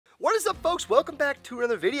What is up, folks? Welcome back to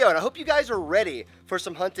another video, and I hope you guys are ready for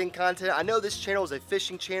some hunting content. I know this channel is a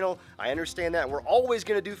fishing channel. I understand that, and we're always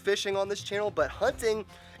going to do fishing on this channel, but hunting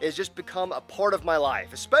has just become a part of my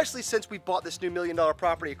life, especially since we bought this new $1 million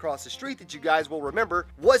property across the street that you guys will remember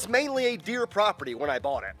was mainly a deer property when I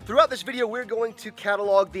bought it. Throughout this video, we're going to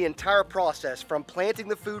catalog the entire process from planting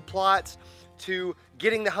the food plots to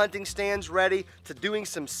getting the hunting stands ready, to doing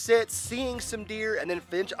some sits, seeing some deer, and then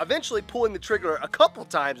eventually pulling the trigger a couple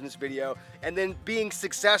times in this video, and then being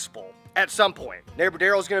successful at some point. Neighbor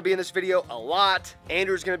Darrell is going to be in this video a lot.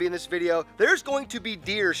 Andrew's going to be in this video. There's going to be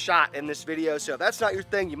deer shot in this video, so if that's not your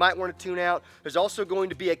thing, you might want to tune out. There's also going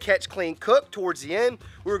to be a catch, clean, cook towards the end.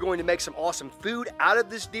 We're going to make some awesome food out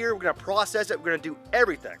of this deer. We're going to process it. We're going to do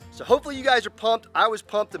everything. So hopefully you guys are pumped. I was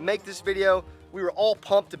pumped to make this video. We were all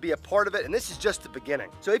pumped to be a part of it, and this is just the beginning.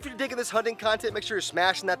 So if you're digging this hunting content, make sure you're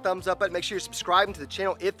smashing that thumbs up button. Make sure you're subscribing to the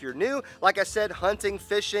channel if you're new. Like I said, hunting,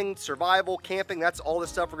 fishing, survival, camping, that's all the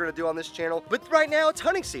stuff we're gonna do on this channel. But right now, it's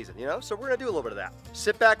hunting season, you know? So we're gonna do a little bit of that.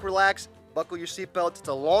 Sit back, relax, buckle your seatbelts. It's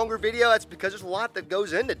a longer video. That's because there's a lot that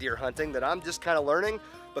goes into deer hunting that I'm just kind of learning.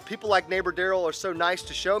 But people like Neighbor Darrell are so nice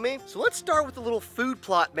to show me. So let's start with a little food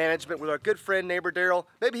plot management with our good friend Neighbor Darrell.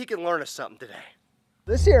 Maybe he can learn us something today.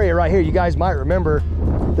 This area right here, you guys might remember,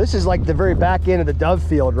 this is like the very back end of the dove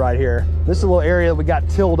field right here. This is a little area that we got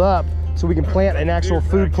tilled up so we can plant an actual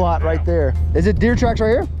food plot right there. Is it deer tracks right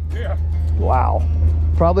here? Yeah. Wow.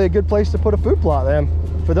 Probably a good place to put a food plot then.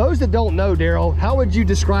 For those that don't know, Darrell, how would you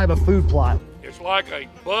describe a food plot? It's like a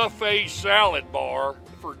buffet salad bar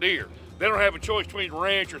for deer. They don't have a choice between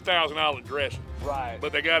ranch or Thousand Island dressing. Right.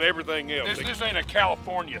 But they got everything else. This ain't a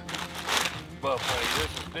California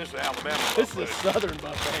buffet. This is Alabama buffet. This is a southern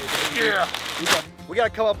buffet, baby. Yeah. We got to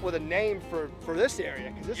come up with a name for this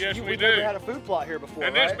area. Because yes, we've never had a food plot here before,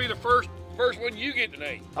 and right? this be the first one you get to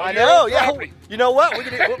name. I know, yeah. You know what?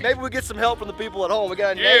 Maybe we get some help from the people at home. We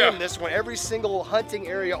got to name this one. Every single hunting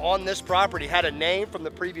area on this property had a name from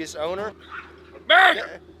the previous owner.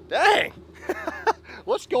 Dang.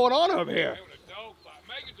 What's going on over here?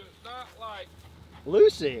 Megan does not like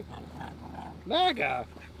Lucy. Maga,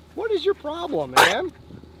 what is your problem, man?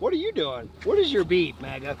 What are you doing? What is your beef,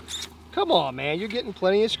 Maga? Come on, man. You're getting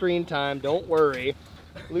plenty of screen time. Don't worry.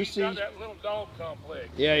 Lucy. He's got that little dog complex.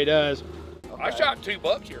 Yeah, he does. Okay. I shot 2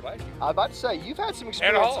 bucks here last year. I was about to say, you've had some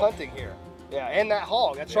experience hunting here. Yeah, and that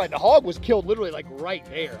hog. That's right. The hog was killed literally like right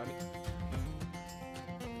there. I mean,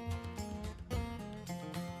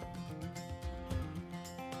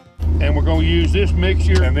 and we're going to use this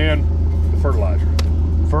mixture and then the fertilizer.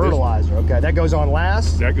 Fertilizer, okay. That goes on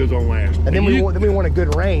last? That goes on last. And then we want a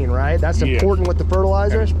good rain, right? That's important with the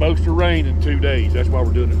fertilizer? And it's supposed to rain in 2 days. That's why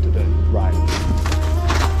we're doing it today. Right.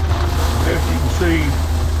 As you can see,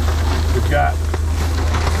 we've got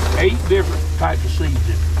 8 different types of seeds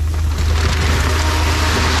in it.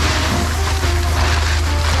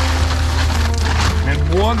 And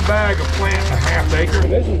 1 bag of plant and a half acre.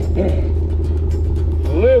 This is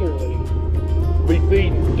literally, we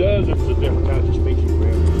feed dozens of different kinds of species.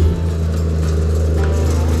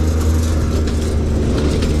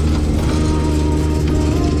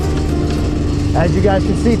 As you guys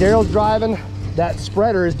can see, Darrell's driving. That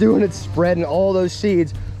spreader is doing its spreading all those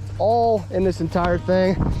seeds all in this entire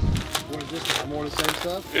thing. What is this? More of the same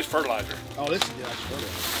stuff? It's fertilizer. Oh, this is the actual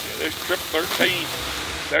fertilizer. Yeah, this triple 13.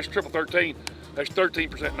 That's triple 13. That's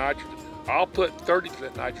 13% nitrogen. I'll put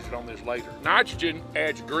 30% nitrogen on this later. Nitrogen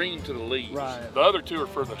adds green to the leaves. Right. The other 2 are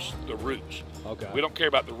for the roots. Okay. We don't care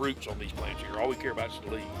about the roots on these plants here. All we care about is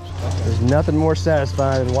the leaves. Okay. There's nothing more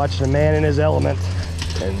satisfying than watching a man in his element.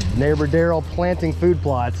 And Neighbor Darrell planting food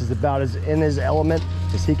plots is about as in his element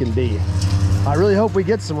as he can be. I really hope we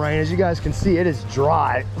get some rain. As you guys can see, it is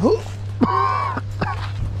dry.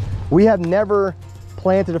 We have never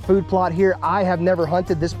planted a food plot here. I have never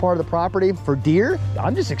hunted this part of the property for deer.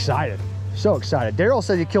 I'm just excited, so excited. Darrell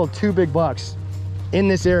said he killed 2 big bucks in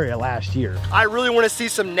this area last year. I really want to see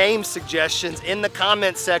some name suggestions in the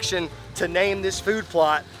comment section to name this food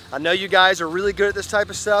plot. I know you guys are really good at this type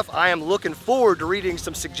of stuff. I am looking forward to reading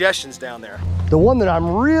some suggestions down there. The one that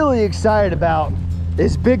I'm really excited about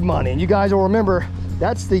is Big Money. And you guys will remember,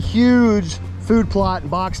 that's the huge food plot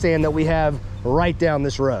and box stand that we have right down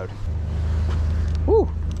this road. Whew.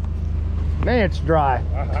 Man, it's dry.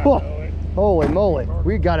 Holy moly,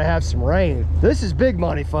 we gotta have some rain. This is Big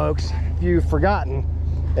Money, folks, if you've forgotten.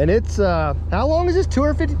 And it's, how long is this,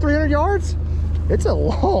 250, 300 yards? It's a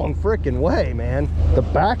long freaking way, man. The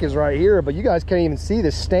back is right here, but you guys can't even see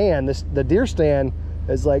the stand. The deer stand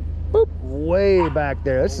is like, boop, way back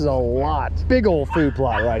there. This is a lot. Big old food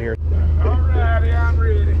plot right here. All righty, I'm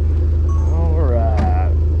ready. All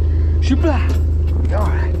right. Shoop-la. All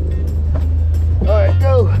right.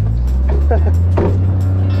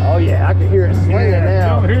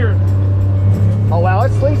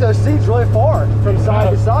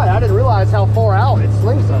 realize how far out it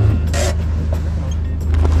slings them.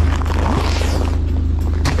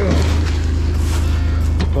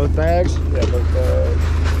 Both bags? Yeah, both bags.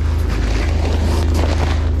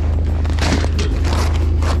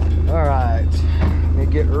 All right, let me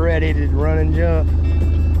get ready to run and jump.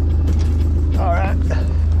 All right.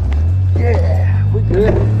 Yeah, we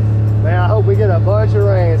good. Man, I hope we get a bunch of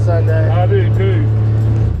rain Sunday. I do too.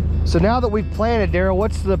 So now that we've planted, Darrell,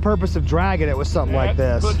 what's the purpose of dragging it with something like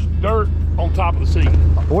this? Puts dirt on top of the seat.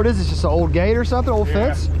 What is this, just an old gate or something, old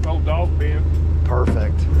fence? Old dog bin.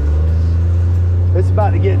 Perfect. It's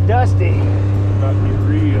about to get dusty. About to get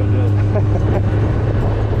real dusty.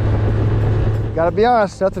 Gotta be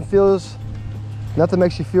honest, nothing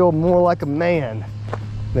makes you feel more like a man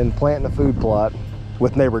than planting a food plot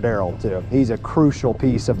with Neighbor Darrell too. He's a crucial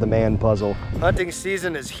piece of the man puzzle. Hunting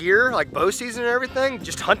season is here, like bow season and everything.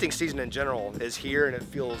 Just hunting season in general is here, and it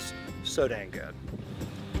feels so dang good.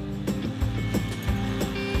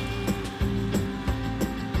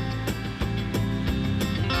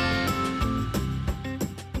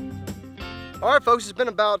 All right, folks, it's been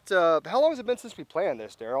about, how long has it been since we planned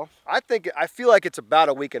this, Darrell? I feel like it's about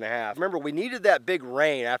a week and a half. Remember, we needed that big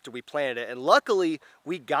rain after we planted it, and luckily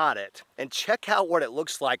we got it. And check out what it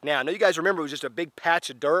looks like now. I know you guys remember it was just a big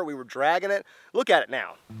patch of dirt. We were dragging it. Look at it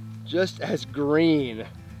now. Just as green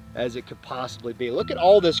as it could possibly be. Look at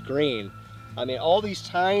all this green. I mean, all these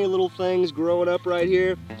tiny little things growing up right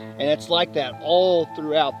here, and it's like that all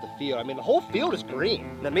throughout the field. I mean, the whole field is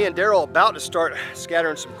green. Now, me and Darrell about to start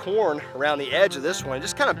scattering some corn around the edge of this one,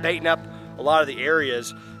 just kind of baiting up a lot of the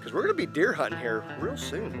areas, because we're gonna be deer hunting here real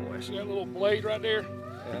soon, boys. See that little blade right there?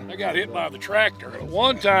 Yeah. I got hit by the tractor.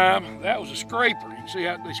 One time, that was a scraper. You can see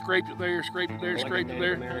how they scraped it there, scraped it there, like scraped it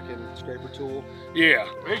there. American scraper tool. Yeah,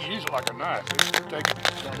 they use it like a knife.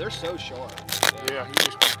 No, they're so sharp. Yeah, you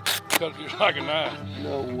just cut it just like a knife.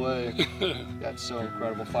 No way. That's so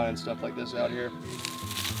incredible finding stuff like this out here.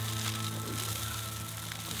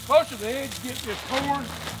 Closer to the edge you get this corn,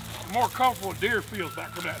 the more comfortable deer feels back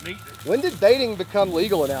from that and eating it. When did baiting become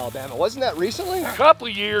legal in Alabama? Wasn't that recently? A couple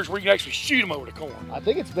of years where you can actually shoot them over the corn. I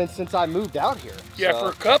think it's been since I moved out here. Yeah, for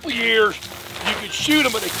a couple of years, you could shoot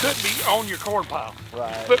them, but they couldn't be on your corn pile.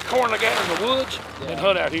 Right. Put corn like that in the woods and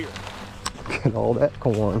hunt out here. Look at all that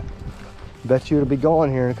corn. Bet you it'll be gone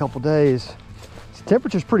here in a couple days. The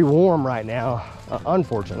temperature's pretty warm right now,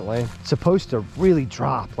 unfortunately. It's supposed to really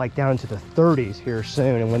drop like down into the 30s here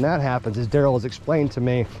soon. And when that happens, as Darrell has explained to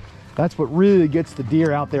me, that's what really gets the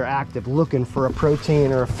deer out there active, looking for a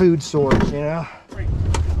protein or a food source, you know?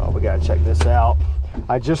 Oh, we gotta check this out.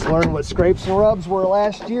 I just learned what scrapes and rubs were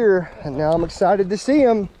last year, and now I'm excited to see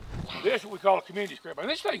them. This is what we call a community scrape. And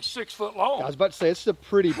this thing's 6 foot long. I was about to say, it's a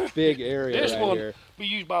pretty big area This right one here. be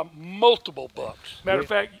used by multiple bucks. Matter of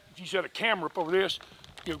fact, if you set a camera up over this,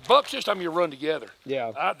 your bucks this time you run together.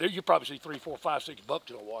 Yeah. There you probably see 3, 4, 5, 6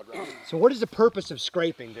 bucks in a wad right there. So what is the purpose of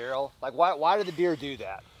scraping, Darrell? Like, why do the deer do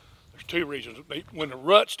that? There's 2 reasons. When the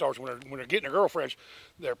rut starts, when they're getting their girlfriends,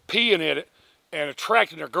 they're peeing at it and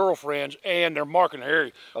attracting their girlfriends, and they're marking their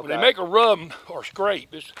area. Okay. When they make a rub or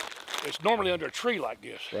scrape, it's normally under a tree like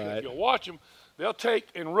this. Right. If you'll watch them, they'll take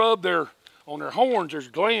and rub on their horns, there's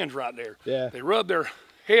glands right there. Yeah. They rub their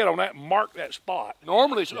head on that and mark that spot.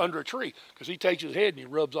 Normally it's under a tree, because he takes his head and he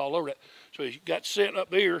rubs all over that. So he's got scent up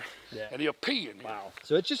there, and he'll pee in there. Wow.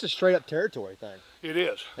 So it's just a straight up territory thing. It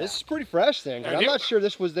is. This is pretty fresh thing. I'm not sure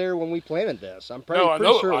this was there when we planted this. I'm pretty, no,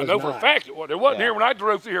 pretty sure it was I know for a fact it wasn't. It wasn't here when I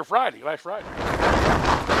drove through here last Friday.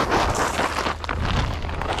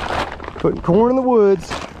 Putting corn in the woods.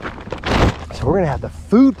 So we're gonna have the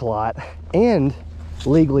food plot and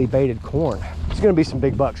legally baited corn. There's gonna be some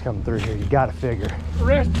big bucks coming through here, you gotta figure.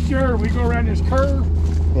 Rest assured, we go around this curve.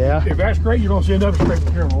 Yeah. If that's great, you're gonna see another scrape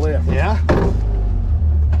here on the left. Yeah.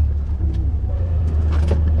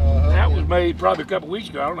 That was made probably a couple weeks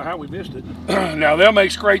ago. I don't know how we missed it. Now they'll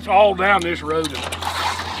make scrapes all down this road. And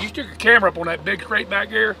if you stick a camera up on that big scrape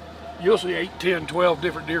back there, you'll see 8, 10, 12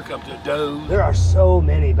 different deer come to the does. There are so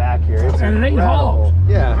many back here. It's and it ain't incredible. hogs.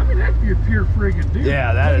 Yeah. I mean, that'd be a pure friggin' deer.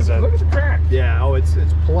 Yeah, that is look at the tracks. Yeah, oh, it's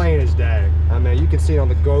plain as day. I mean, you can see it on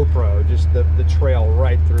the GoPro, just the trail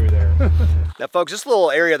right through there. Now, folks, this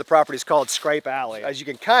little area of the property is called Scrape Alley. As you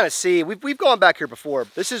can kind of see, we've gone back here before.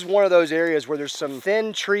 This is one of those areas where there's some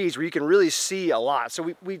thin trees where you can really see a lot.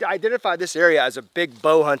 So we identified this area as a big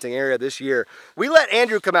bow hunting area this year. We let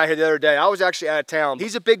Andrew come out here the other day. I was actually out of town.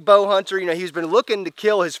 He's a big bow hunter. You know, he's been looking to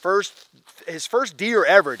kill his first deer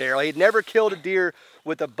ever, Darrell. He'd never killed a deer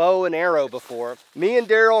with a bow and arrow before. Me and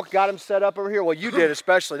Darrell got him set up over here. Well, you did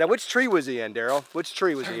especially. Now, which tree was he in, Darrell? Which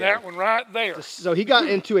tree was he in? That one right there. So he got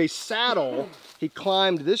into a saddle. He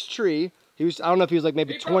climbed this tree. He was, I don't know if he was like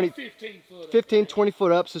maybe 15 foot 20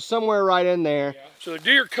 foot up, so somewhere right in there. Yeah. So the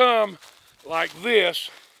deer come like this,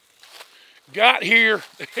 got here,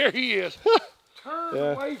 there he is, turned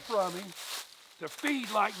away from him to feed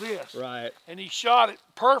like this. Right. And he shot it,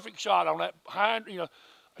 perfect shot on that hind, you know,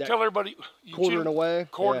 I tell everybody, you quartering away.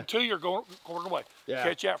 Quartering to you or quartering away. Yeah.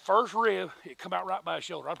 Catch that first rib, it come out right by his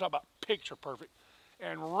shoulder. I'm talking about picture perfect.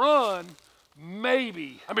 And run,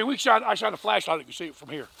 maybe. I mean, I shot a flashlight, you can see it from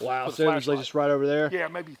here. Wow, so it was like just right over there? Yeah,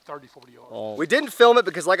 maybe 30, 40 yards. Oh. We didn't film it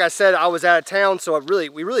because, like I said, I was out of town, so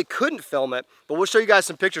we really couldn't film it. But we'll show you guys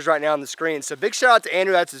some pictures right now on the screen. So big shout out to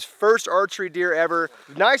Andrew. That's his first archery deer ever.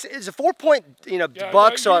 Nice. It's a 4-point,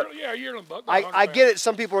 buck. So yearling buck. I get it.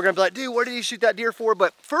 Some people are gonna be like, dude, what did you shoot that deer for?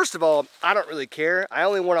 But first of all, I don't really care. I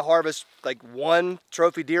only want to harvest like 1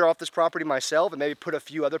 trophy deer off this property myself, and maybe put a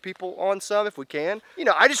few other people on some if we can.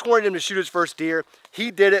 I just wanted him to shoot his first deer.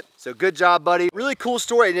 He did it. So good job, buddy. Really cool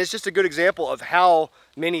story, and it's just a good example of how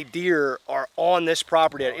many deer are on this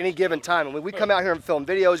property at any given time. And when we come out here and film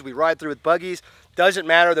videos, we ride through with buggies. Doesn't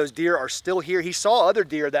matter, those deer are still here. He saw other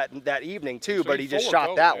deer that evening too, but he just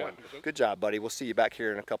shot that one. Good job, buddy. We'll see you back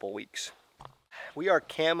here in a couple weeks. We are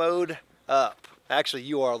camoed up. Actually,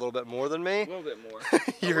 you are a little bit more than me. A little bit more.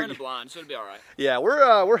 We're in the blind, so it'll be all right. Yeah,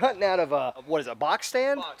 we're hunting out of what is it, a box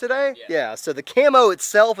stand today? Yeah. So the camo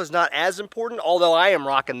itself is not as important, although I am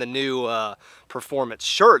rocking the new performance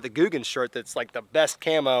shirt, the Guggen shirt. That's like the best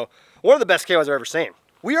camo, one of the best camos I've ever seen.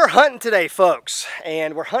 We are hunting today, folks,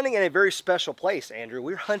 and we're hunting in a very special place, Andrew.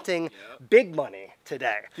 We're hunting big money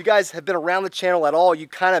today. If you guys have been around the channel at all, you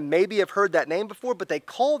kind of maybe have heard that name before, but they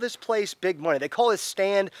call this place Big Money. They call this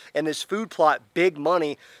stand and this food plot Big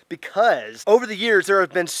Money because over the years there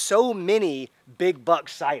have been so many big buck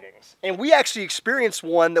sightings. And we actually experienced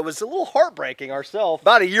one that was a little heartbreaking ourselves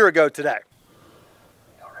about a year ago today.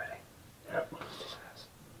 Y'all ready? Yep.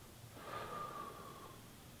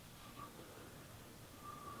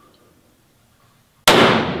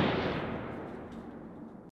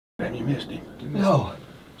 And you missed him. No.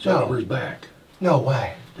 Shot over his back. No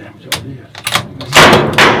way. Damn it, y'all did.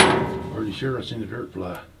 Pretty sure I seen the dirt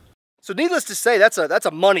fly. So needless to say, that's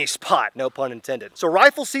a money spot, no pun intended. So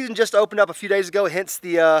rifle season just opened up a few days ago, hence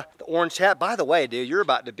the orange hat. By the way, dude, you're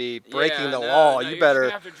about to be breaking the law. You better. You're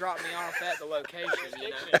gonna have to drop me off at the location.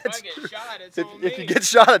 If I get shot, it's on me. If you get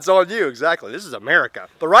shot, it's on you. Exactly. This is America.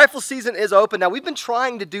 The rifle season is open now. We've been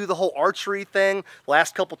trying to do the whole archery thing.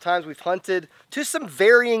 Last couple times we've hunted to some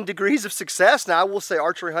varying degrees of success. Now I will say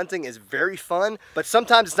archery hunting is very fun, but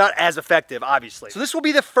sometimes it's not as effective, obviously. So this will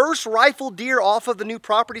be the first rifle deer off of the new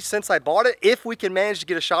property since I bought it, if we can manage to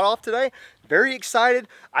get a shot off today. Very excited.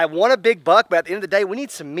 I want a big buck, but at the end of the day, we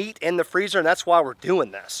need some meat in the freezer, and that's why we're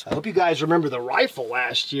doing this. I hope you guys remember the rifle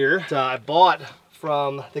last year that I bought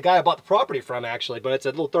from the guy I bought the property from, actually, but it's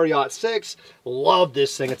a little 30-06. Love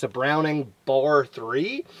this thing. It's a Browning Bar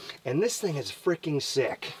 3, and this thing is freaking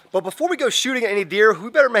sick. But before we go shooting at any deer, we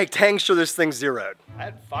better make dang sure this thing's zeroed. I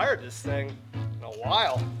hadn't fired this thing in a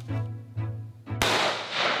while.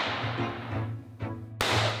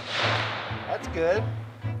 That's good.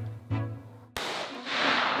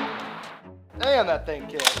 Damn, that thing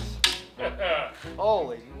kicks.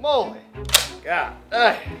 Holy moly. God,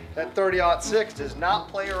 that 30-06 does not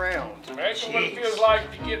play around. That's what it feels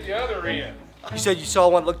like to get the other end. You said you saw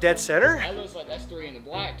one look dead center? That looks like that's 3 in the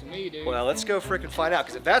black to me, dude. Well, let's go freaking find out,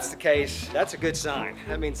 because if that's the case, that's a good sign.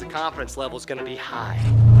 That means the confidence level is going to be high.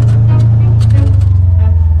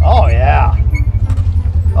 Oh, yeah.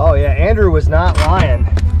 Oh, yeah, Andrew was not lying.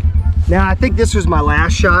 Now, I think this was my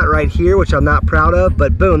last shot right here, which I'm not proud of,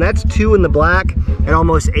 but boom, that's 2 in the black at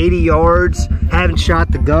almost 80 yards. Haven't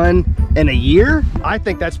shot the gun in a year. I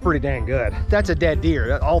think that's pretty dang good. That's a dead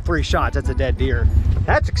deer. All 3 shots, that's a dead deer.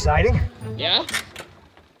 That's exciting. Yeah?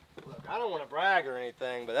 Look, I don't want to brag or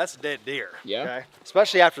anything, but that's a dead deer. Yeah. Okay?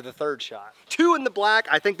 Especially after the 3rd shot. 2 in the black,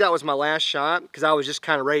 I think that was my last shot because I was just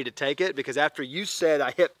kind of ready to take it, because after you said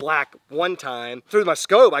I hit black one time, through my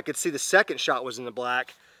scope, I could see the 2nd shot was in the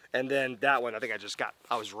black. And then that one, I think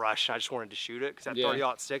I was rushed. I just wanted to shoot it because that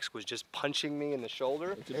 30-06 was just punching me in the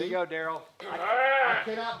shoulder. There you go, Darrell. I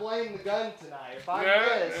cannot blame the gun tonight. If I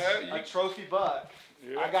miss a trophy buck,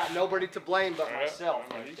 I got nobody to blame but myself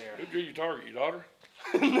right there. Who drew your target, your daughter?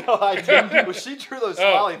 No, I didn't. Well, she drew those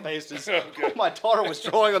smiley faces. Okay. My daughter was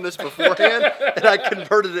drawing on this beforehand, and I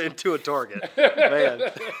converted it into a target. Man,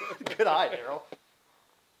 good eye, Darrell.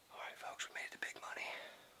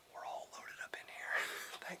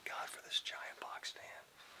 Thank God for this giant box stand,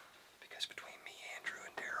 because between me, Andrew,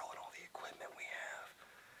 and Darrell and all the equipment we have,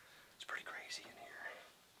 it's pretty crazy in here.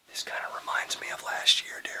 This kind of reminds me of last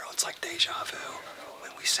year, Darrell. It's like deja vu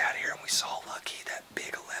when we sat here and we saw Lucky, that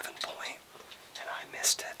big 11 point. and I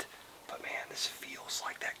missed it. But man, this feels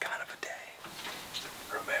like that kind of a day.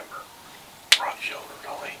 Remember, front shoulder,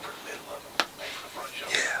 don't aim for the middle of them, aim for the front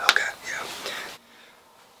shoulder. Yeah, okay, yeah.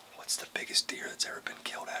 What's the biggest deer that's ever been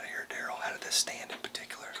killed out of here, Darrell? How did this stand in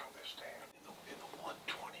particular? This stand in the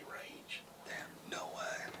 120 range. Damn, no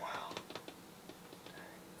way. Wow.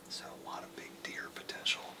 So a lot of big deer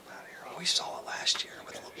potential out here. We saw it last year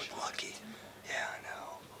with Lucky. Yeah, I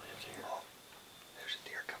know. Oh, there's a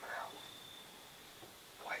deer coming out.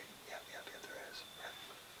 Wait, yep, there is. Yep.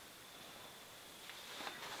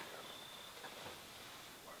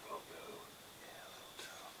 Little doe. Yeah, little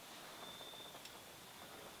doe.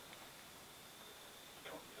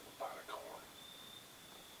 Don't give a bite of corn.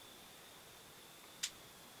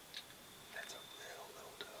 That's a little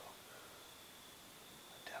doe.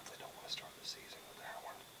 I definitely don't want to start the season with that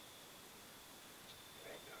one.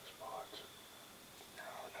 Ain't no spots. No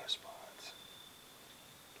spots.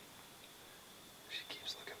 She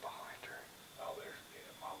keeps looking behind her. Oh, there's,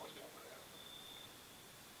 yeah, Mama's coming out.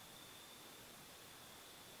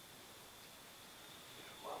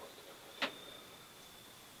 Yeah, Mama's coming out.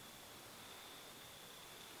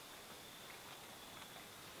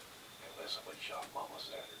 Unless somebody shot Mama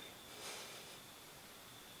Saturday.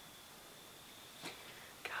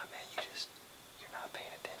 God, man, you're not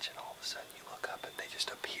paying attention. All of a sudden you look up and they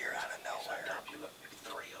just appear out of nowhere. Sometimes you look, there's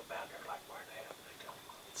three of them out there, like, where the hell did they come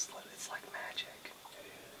from? It's like magic. It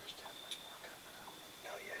is.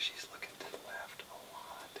 No, yeah, she's looking to the left a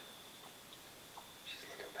lot. She's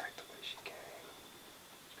looking back the way she came.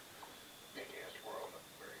 Big ass world up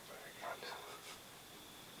very back. I know.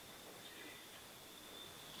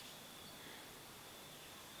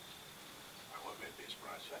 I wouldn't be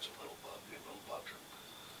surprised if that's a little bug. Them little bugs are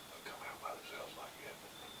come out by themselves like that.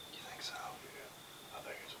 You think so? Yeah, I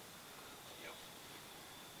think it's a,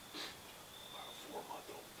 about a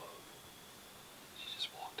 4-month-old bug. She just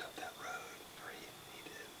walked up that road, or he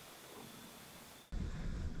did.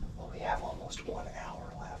 Well, we have almost 1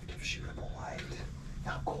 hour left of shootable light.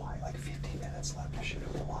 Not quite, like 15 minutes left of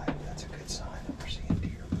shootable light. That's a good sign that we're seeing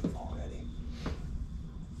deer move already.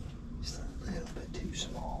 Just a little bit too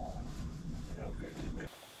small.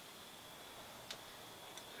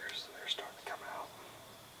 They're starting to come out.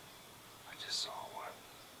 I just saw one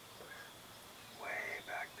way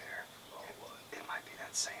back there. It might be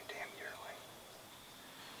that same damn yearling.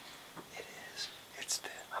 It is.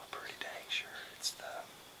 I'm pretty dang sure it's the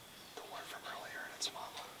one from earlier and its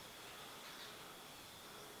mama.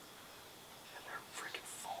 And they're freaking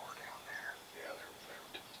far down there. Yeah, they're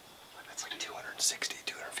That's like 260,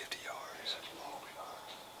 250 yards. that's a long shot.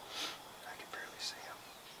 I can barely see them.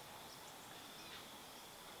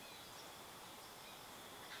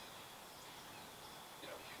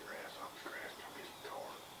 Don't get your ass off the grass, come get the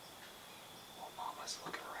car. Well, mama's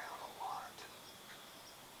looking around a lot.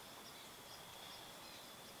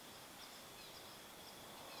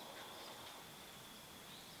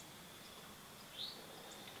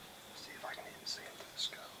 See if I can even see him through the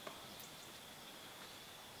scope.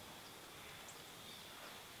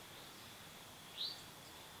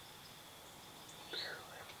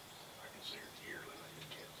 Barely. I can see her yearly, I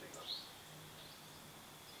just can't see them.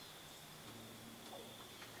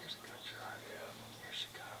 Here's a good shot. Yeah. Here she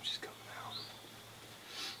comes. She's coming out.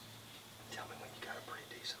 Tell me when you got a pretty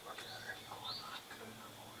decent look at her. Oh, I'm not good.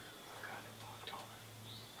 I've got it locked on.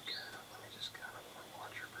 Okay, let me just kind of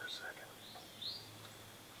watch her for a second.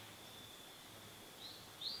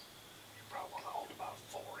 You probably want to hold about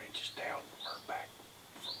 4 inches down from her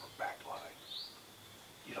back line.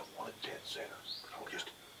 You don't want it dead center.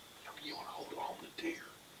 You want to hold it on the deer,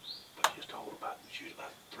 but just hold about, shoot about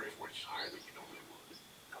 3 or 4 inches higher than you normally would.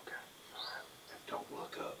 Okay. All right. And don't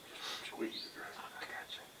look up, just squeeze it. Right? I got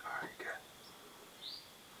you. All right, good.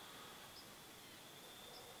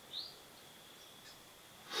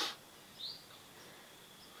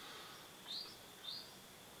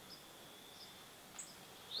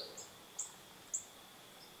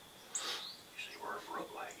 You see where her front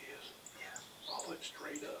leg is? Yeah. Follow it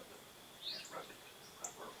straight up. Just right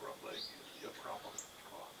where her front leg is. The upper arm on the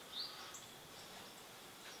cloth.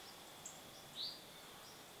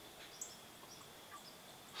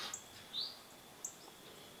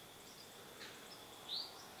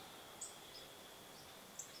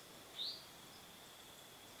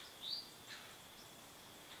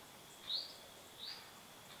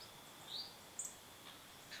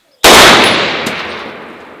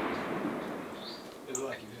 It looked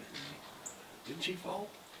like you did. Didn't she fall?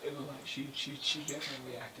 It looked like she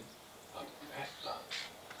definitely reacted.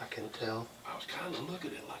 I can tell. I was kind of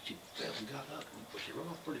looking at it like she fell and got up, but she run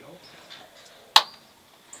off pretty hard.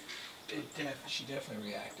 She definitely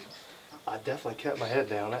reacted. I definitely kept my head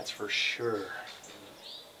down, that's for sure.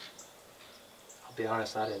 I'll be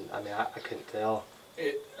honest, I couldn't tell.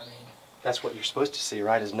 That's what you're supposed to see,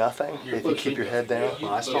 right? Is nothing if you keep your head down.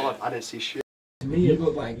 Well, I saw it, I didn't see shit. To me, it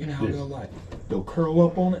looked like, you know how they'll like, they'll curl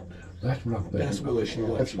up on it. That's what I'm thinking. That's what she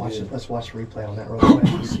was. Let's watch it. Let's watch the replay on that real quick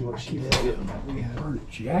and see what she did.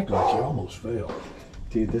 She acted like she almost fell.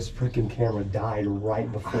 Dude, this freaking camera died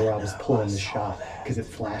right before I was pulling the shot because it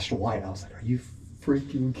flashed white. I was like, are you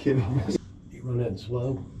freaking kidding me? You run that in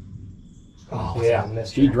slow. Oh, yeah.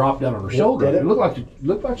 She dropped down on her shoulder. It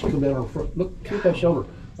looked like she come down on her front. Look at that shoulder.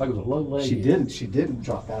 Like it was a low leg. She didn't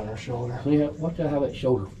drop down on her shoulder. See, watch out how that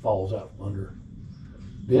shoulder falls out under.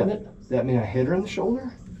 Didn't it? Does that mean I hit her in the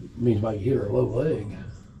shoulder? It means like you hit her low leg.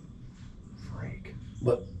 Freak.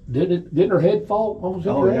 But didn't her head fall almost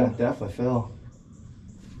in the ground? Oh yeah, definitely fell.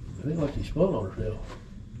 I think like she spun on herself.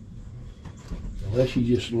 Unless she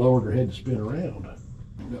just lowered her head to spin around.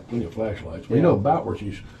 We've got plenty of flashlights. We know about where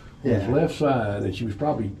she's on this left side, and she was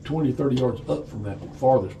probably 20, 30 yards up from that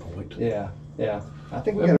farthest point. Yeah. I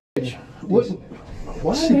think we got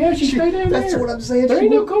Why the hell she stay down there? That's what I'm saying. There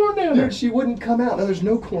ain't no corn down there. She wouldn't come out. No, there's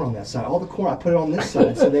no corn on that side. All the corn, I put it on this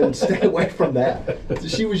side so they would stay away from that. So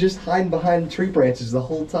she was just hiding behind tree branches the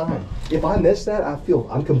whole time. If I missed that,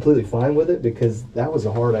 I'm completely fine with it because that was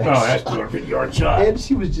a hard ass. Oh, that's 250-yard shot. And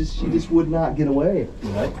she just would not get away.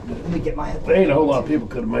 Let me get my head. There ain't a whole lot of people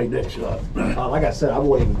could have made that shot. Like I said, I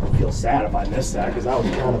wouldn't even feel sad if I missed that because that was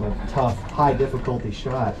kind of a tough, high difficulty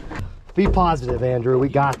shot. Be positive, Andrew. We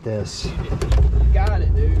got this. You got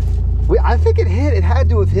it, dude. I think it hit. It had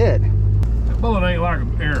to have hit. That bullet ain't like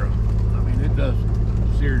an arrow. I mean, it does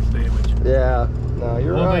serious damage. Yeah. No,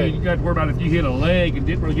 you're One right. thing you got to worry about if you hit a leg and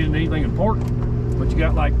didn't really get anything important, but you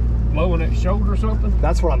got like low in that shoulder or something.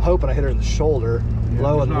 That's what I'm hoping. I hit her in the shoulder. Yeah,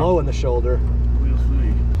 low in the shoulder. We'll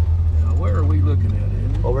see. Now, where are we looking at,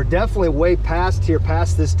 Andy? Well, we're definitely way past here,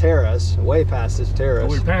 past this terrace. Way past this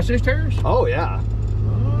terrace. Are we past this terrace? Oh, yeah.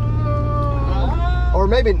 Or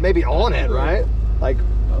maybe on it, right? Like,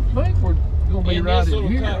 I think we're gonna be right in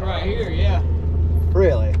here. Cut right here, yeah.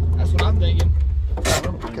 Really? That's what I'm thinking.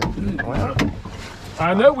 Well,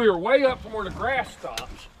 I know we were way up from where the grass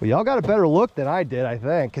stops. well, y'all got a better look than I did, I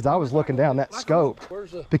think, because I was looking down that scope.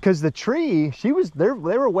 Because the tree, they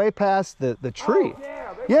were way past the tree.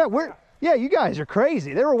 Oh, Yeah, you guys are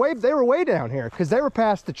crazy. They were way down here because they were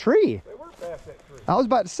past the tree. They were past that tree. I was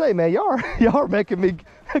about to say, man, y'all are making me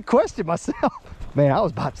question myself. Man, I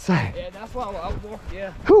was about to say. Yeah, that's why I was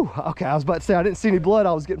yeah. Whew, okay, I was about to say I didn't see any blood.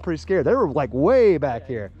 I was getting pretty scared. They were like way back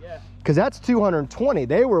here. Yeah. Because that's 220.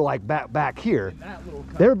 They were like back here.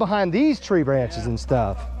 They were behind these tree branches and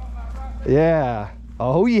stuff. Yeah.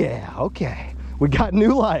 Oh yeah, okay. We got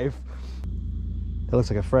new life. That looks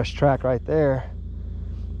like a fresh track right there.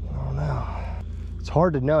 I don't know. It's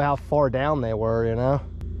hard to know how far down they were, you know?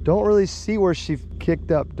 Don't really see where she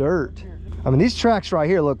kicked up dirt. I mean, these tracks right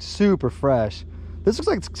here look super fresh. This looks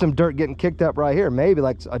like some dirt getting kicked up right here. Maybe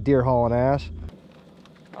like a deer hauling ass.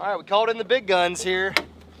 All right, we called in the big guns here.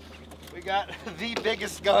 We got the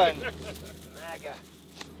biggest gun. Maga.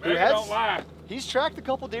 Don't lie. He's tracked a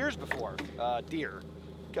couple deers before.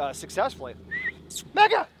 Successfully.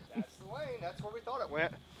 Maga! That's the lane. That's where we thought it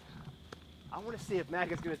went. I want to see if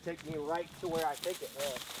Maga's going to take me right to where I think it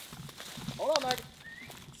went. Hold on, Maga.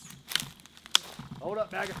 Hold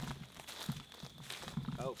up, Maga.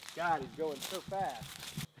 Oh, God, he's going so fast.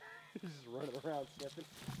 He's just running around sniffing.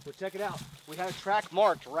 Well, check it out. We had a track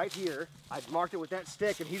marked right here. I marked it with that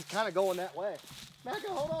stick, and he's kind of going that way. Maga,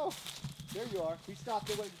 hold on. There you are. He stopped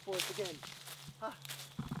there waiting for us again. Huh.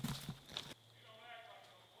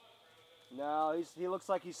 No, he looks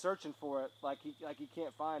like he's searching for it, like he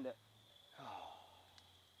can't find it.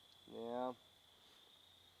 Yeah.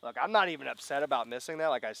 Look, I'm not even upset about missing that,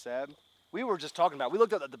 like I said. We were just talking about, we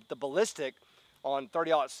looked at the ballistic on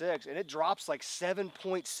 30-06, and it drops like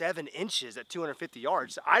 7.7 inches at 250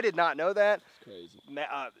 yards. I did not know that. Crazy.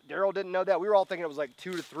 Darrell didn't know that. We were all thinking it was like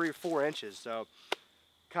 2 to 3 or 4 inches, so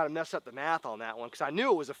kind of messed up the math on that one because I knew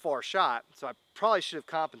it was a far shot, so I probably should have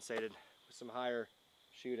compensated with some higher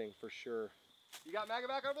shooting for sure. You got Maga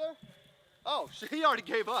back over there? Oh, he already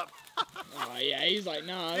gave up. Oh, yeah, he's like,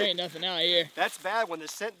 nah, there ain't nothing out here. That's bad when the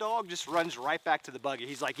scent dog just runs right back to the buggy.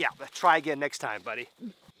 He's like, yeah, try again next time, buddy.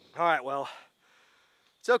 All right, well,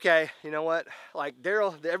 it's okay. You know what? Like,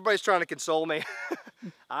 Darrell, everybody's trying to console me.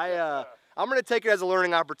 I'm going to take it as a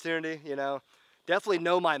learning opportunity, you know. Definitely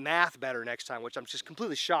know my math better next time, which I'm just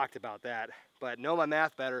completely shocked about that. But know my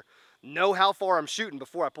math better. Know how far I'm shooting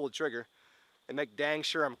before I pull the trigger. And make dang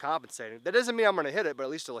sure I'm compensating. That doesn't mean I'm gonna hit it, but at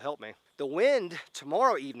least it'll help me. The wind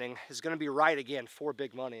tomorrow evening is gonna be right again for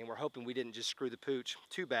big money, and we're hoping we didn't just screw the pooch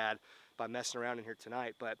too bad. by messing around in here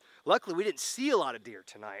tonight. But luckily we didn't see a lot of deer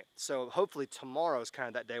tonight. So hopefully tomorrow is kind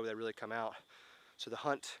of that day where they really come out. So the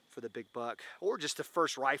hunt for the big buck, or just the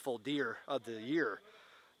first rifle deer of the year,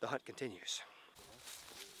 the hunt continues.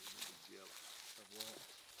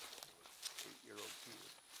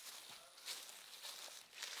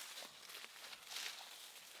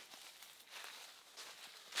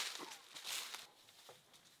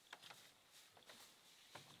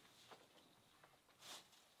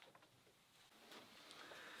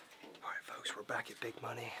 Folks, we're back at Big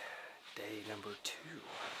Money, day number 2,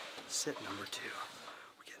 sit number 2.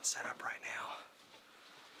 We're getting set up right now.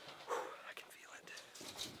 Whew, I can feel it.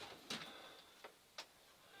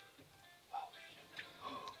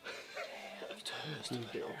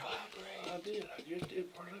 I did. I just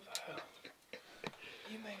did part of the house.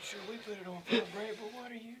 You made sure we put it on vibrate, but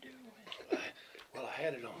what are you doing? Well, I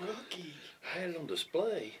had it on rookie. I had it on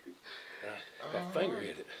display. My finger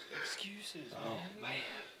hit it. Excuses, Oh man,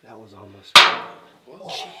 That was almost. well,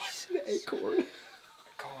 Jeez, an acorn.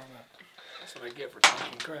 Karma. That's what I get for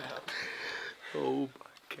talking crap. Oh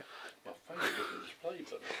my God. my finger hit the display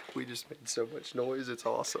button. We just made so much noise, it's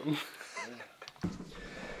awesome.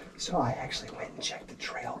 So I actually went and checked the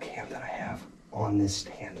trail cam that I have on this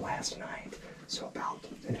stand last night. So about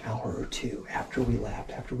an hour or two after we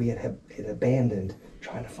left, after we had abandoned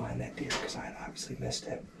trying to find that deer, because I had obviously missed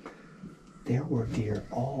it, there were deer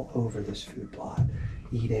all over this food plot,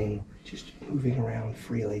 eating, just moving around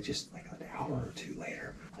freely, just like an hour or two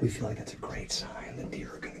later. We feel like that's a great sign. The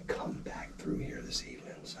deer are gonna come back through here this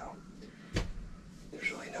evening, so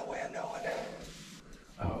there's really no way of knowing.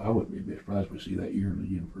 I wouldn't be a bit surprised if we see that yearly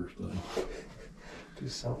in the first place. Do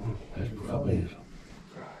something. That's probably is.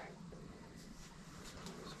 Right.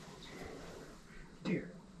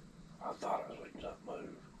 Deer. I thought I was waiting something to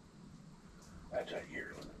move. That's that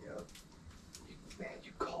yearly. Yep. Man,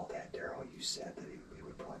 you called that, Darrell. You said that he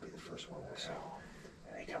would probably be the first one we saw.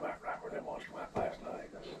 And he come out right where them ones come out last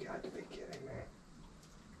night. You got to be kidding me.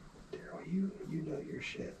 Darrell, you know your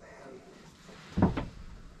shit, man.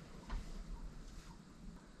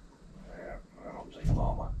 Yeah, I don't see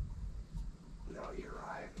mama. No, you're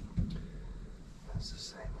right. That's the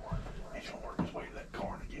same one. He's gonna work his way to that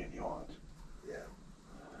corn again, yawns. Yeah.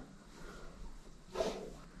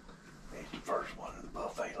 He's the first one in the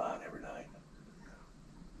buffet line every night.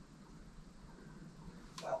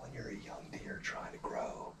 Well, when you're a young deer trying to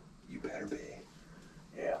grow, you better be.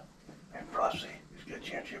 Yeah, and plus, there's a good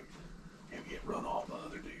chance he'll get run off by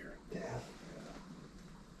other deer. Yeah.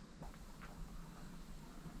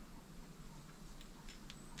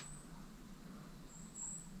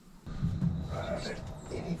 Right.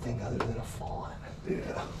 Anything other than a fawn.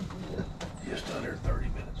 Yeah. Just under 30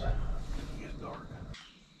 minutes. It gets dark.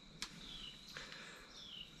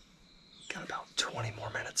 Got about 20 more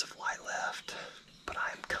minutes of light left, but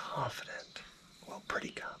I am confident, well, pretty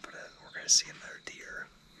confident, we're going to see another deer.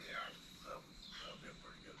 Yeah, I'll feel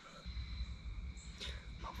pretty good about it.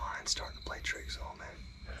 My mind's starting to play tricks on me.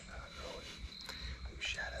 I know it. Those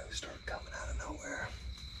shadows start coming out of nowhere.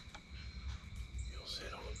 You'll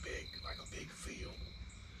sit on like a big field.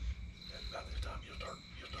 And about this time you'll start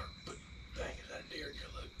putting, dang, is that a deer? And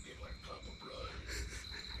you'll look, give like a clump of brush.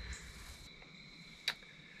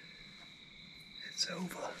 It's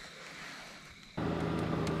over.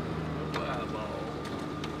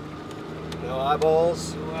 No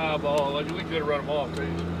eyeballs. No eyeball. We could have run them off too.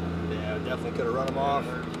 Yeah, definitely could have run them off.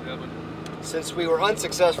 Since we were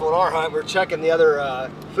unsuccessful in our hunt, we're checking the other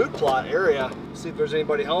food plot area, see if there's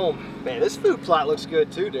anybody home. Man, this food plot looks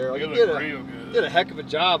good too, Darrell. You did real good. Did a heck of a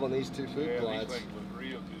job on these two food plots. These things look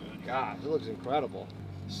real good. God, it looks incredible.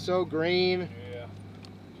 So green. Yeah.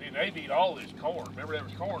 See, they've eaten all this corn. Remember, there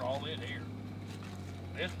was corn all in here.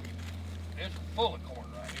 This was full of corn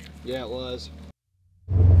right here. Yeah, it was.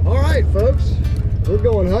 All right, folks, we're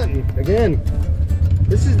going hunting again.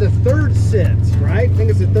 This is the third sit, right? I think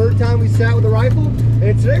it's the third time we sat with a rifle.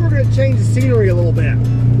 And today we're going to change the scenery a little bit.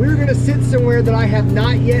 We're going to sit somewhere that I have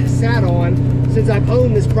not yet sat on since I've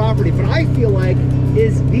owned this property, but I feel like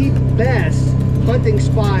is the best hunting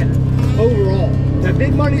spot overall. Now,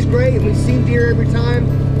 Big Money's great, and we've seen deer every time.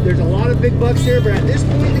 There's a lot of big bucks here, but at this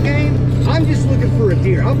point in the game, I'm just looking for a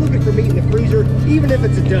deer. I'm looking for meat in the freezer, even if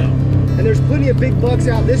it's a doe. And there's plenty of big bucks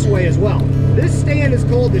out this way as well. This stand is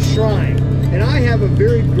called the Shrine, and I have a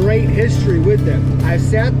very great history with them. I've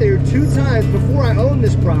sat there 2 times before I owned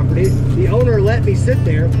this property. The owner let me sit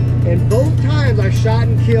there, and both times I shot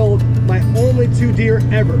and killed my only 2 deer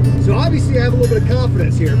ever. So obviously I have a little bit of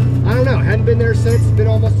confidence here. I don't know, hadn't been there since, it's been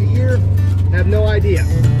almost a year. I have no idea.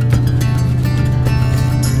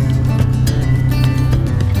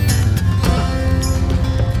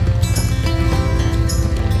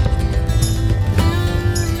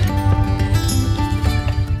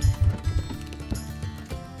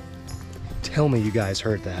 Tell me you guys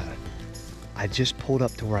heard that. I just pulled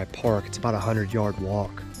up to where I park. It's about a 100-yard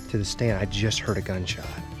walk to the stand. I just heard a gunshot.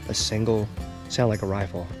 A single, sound like a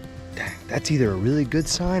rifle. Dang, that's either a really good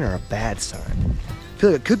sign or a bad sign. I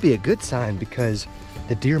feel like it could be a good sign because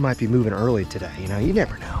the deer might be moving early today. You know, you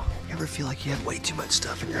never know. You ever feel like you have way too much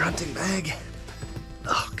stuff in your hunting bag?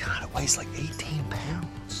 Oh God, it weighs like 18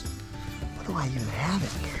 pounds. What do I even have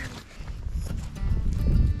in here?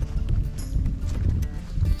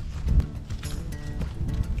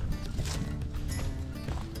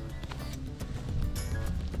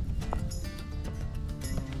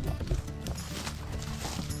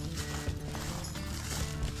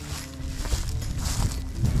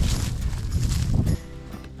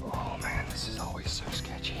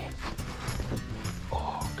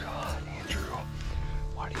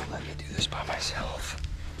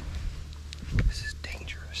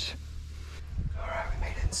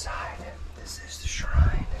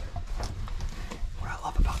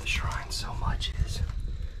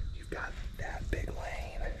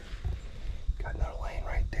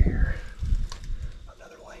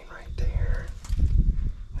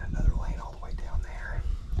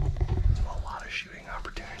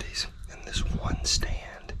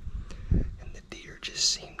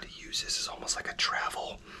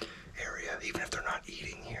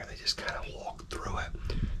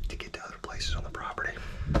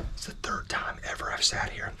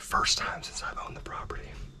 Sat here. First time since I've owned the property.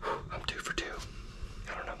 I'm 2 for 2.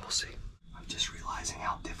 I don't know, we'll see. I'm just realizing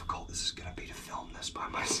how difficult this is gonna be to film this by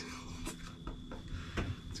myself.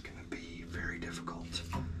 It's gonna be very difficult.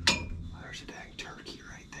 There's a dang turkey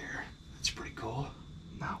right there. That's pretty cool.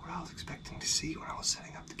 Not what I was expecting to see when I was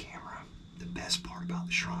setting up the camera. The best part about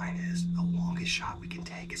the shrine is the longest shot we can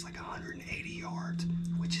take is like 180 yards,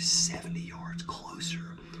 which is 70 yards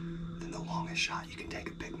closer than the longest shot you can take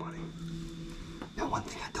at Big Money. Now, one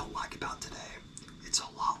thing I don't like about today, it's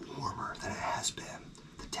a lot warmer than it has been.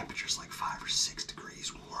 The temperature's like 5 or 6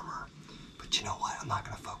 degrees warmer. But you know what? I'm not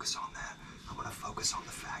going to focus on that. I'm going to focus on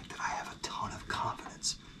the fact that I have a ton of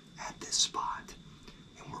confidence at this spot.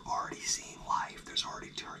 And we're already seeing life. There's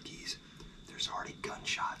already turkeys. There's already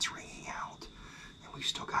gunshots ringing out. And we've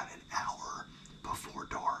still got an hour before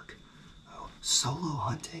dark. Solo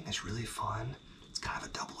hunting is really fun. It's kind of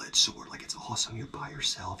a double-edged sword. Like, it's awesome. You're by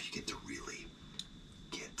yourself. You get to really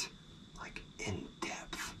get like in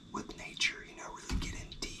depth with nature, you know, really get in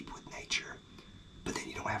deep with nature. But then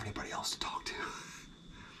you don't have anybody else to talk to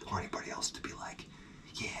or anybody else to be like,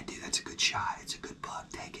 yeah, dude, that's a good shot. It's a good buck.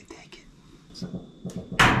 Take it, take it.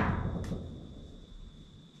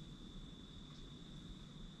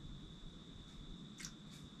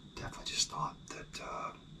 Definitely just thought that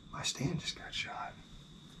my stand just got shot.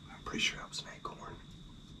 I'm pretty sure that was an acorn.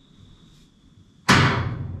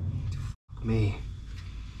 Me.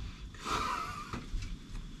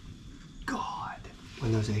 God.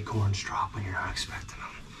 When those acorns drop when you're not expecting them,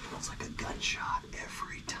 it's like a gunshot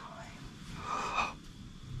every time.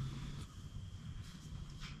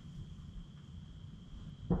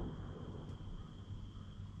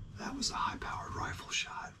 That was a high-powered rifle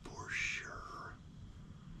shot for sure.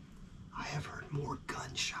 I have heard more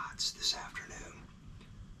gunshots this afternoon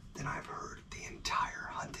than I've heard the entire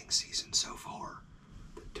hunting season so far.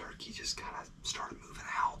 The turkey just kind of started moving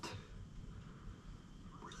out.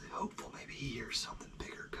 I'm really hopeful maybe he hears something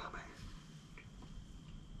bigger coming.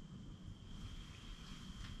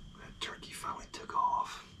 That turkey finally took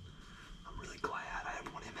off. I'm really glad. I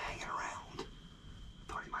didn't want him hanging around.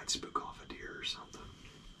 I thought he might spook off a deer or something.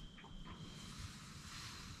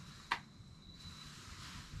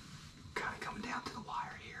 Kind of coming down to the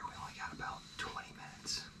wire here. We only got about 20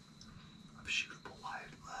 minutes of shootable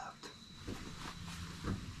life left.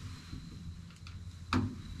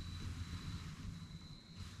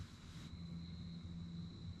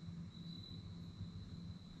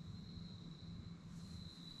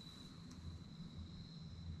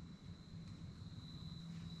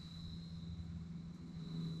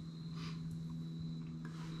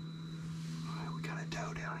 We got a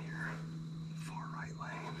doe down here, far right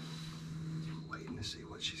lane. We're waiting to see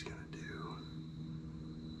what she's gonna do.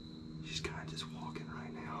 She's kind of just walking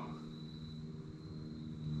right now.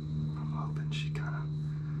 I'm hoping she kind of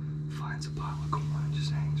finds a pile of corn and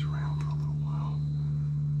just hangs around for a little while.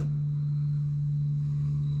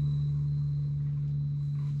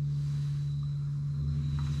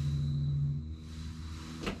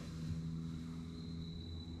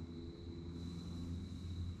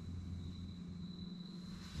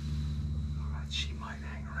 She might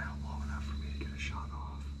hang around long enough for me to get a shot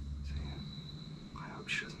off. See, I hope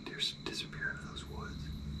she doesn't disappear into those woods.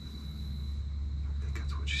 I think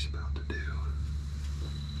that's what she's about to do.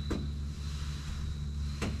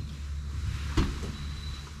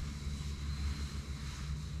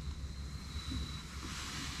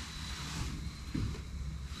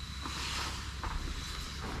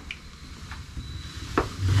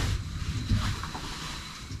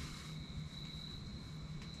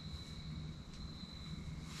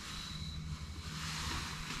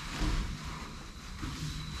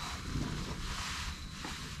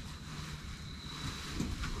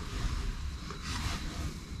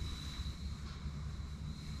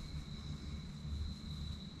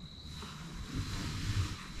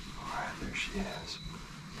 she is.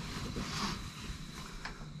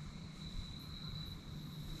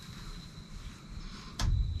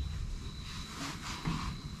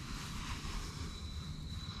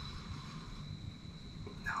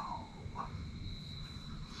 No.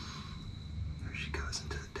 There she goes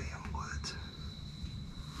into the damn woods.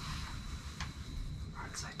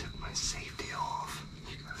 Right as I took my safety off.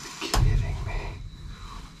 You gotta be kidding me.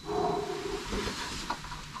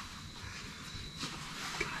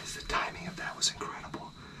 Guys, the timing of that was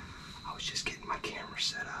incredible. I was just getting my camera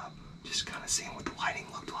set up, just kind of seeing what the lighting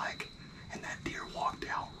looked like, and that deer walked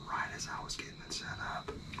out right as I was getting it set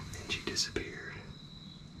up. Then she disappeared.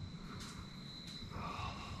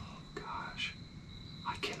 Oh gosh,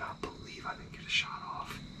 I cannot believe I didn't get a shot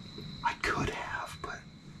off. I could have, but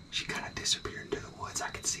she kind of disappeared into the woods. I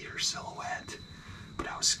could see her silhouette, but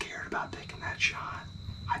I was scared about taking that shot.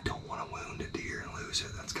 I don't want to wound a deer and lose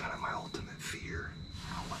it. That's kind of my ultimate fear.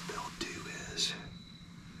 Now what they'll do is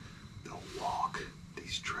they'll walk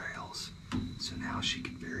these trails. So now she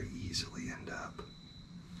could very easily end up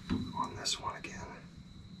on this one again.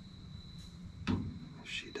 If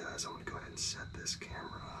she does, I'm gonna go ahead and set this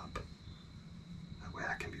camera up. That way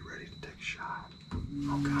I can be ready to take a shot.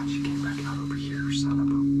 Oh God, she came back out over here, son of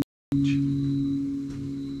a bitch.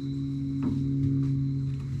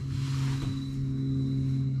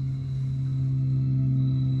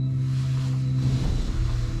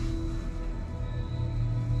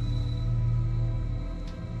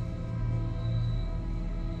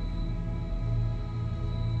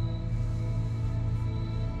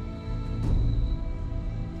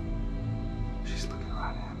 She's looking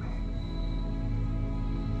right at me.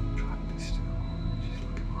 I'm trying to be still. She's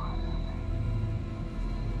looking right at me.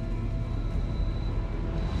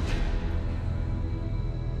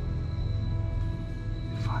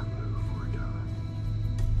 If I move, we're done.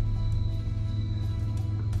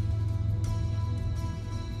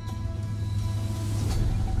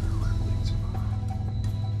 Everything's fine.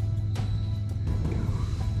 Here we go.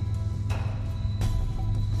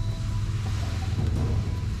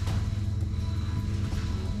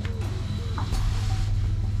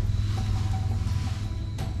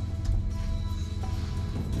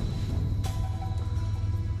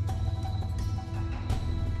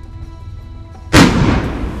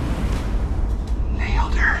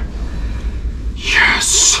 Nailed her.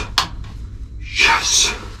 Yes.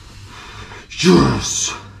 Yes.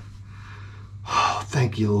 Yes. Oh,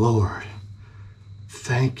 thank you, Lord.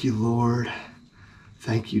 Thank you, Lord.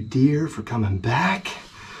 Thank you, dear, for coming back.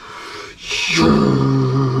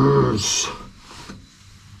 Yes.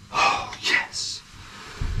 Oh, yes.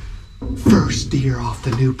 First deer off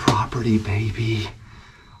the new property, baby.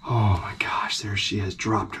 Oh my gosh, there she is.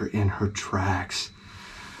 Dropped her in her tracks.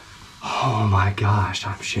 Oh my gosh,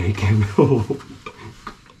 I'm shaking. Oh,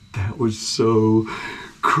 that was so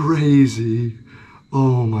crazy.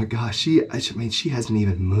 Oh my gosh, I mean, she hasn't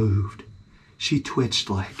even moved. She twitched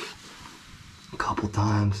like a couple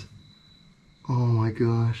times. Oh my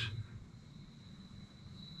gosh.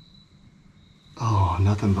 Oh,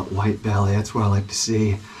 nothing but white belly. That's what I like to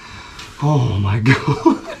see. Oh my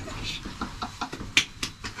gosh.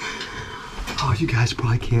 Oh, you guys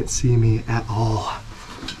probably can't see me at all,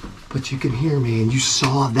 but you can hear me, and you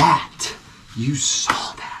saw that. You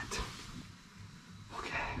saw that.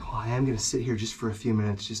 Okay, well, I am gonna sit here just for a few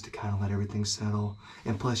minutes just to kind of let everything settle.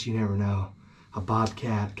 And plus, you never know. A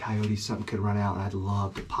bobcat, coyote, something could run out, and I'd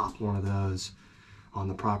love to pop one of those on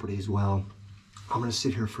the property as well. I'm gonna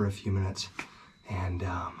sit here for a few minutes, and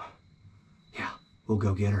yeah, we'll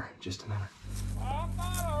go get her in just a minute. I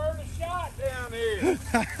thought I heard a shot down here.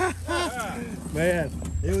 Man,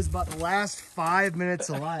 it was about the last 5 minutes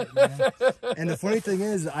of light, man. And the funny thing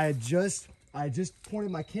is, I just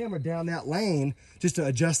pointed my camera down that lane just to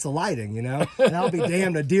adjust the lighting, you know? And I'll be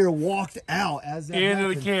damned, a deer walked out as that Into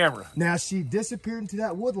happened. the camera. Now, she disappeared into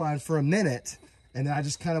that wood line for a minute, and then I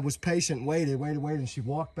just kind of was patient, waited, and she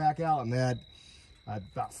walked back out, and then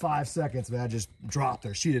about 5 seconds, man, I just dropped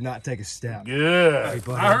her. She did not take a step. Good. Hey,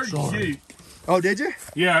 buddy, I I'm heard you sorry. shoot. Oh, did you?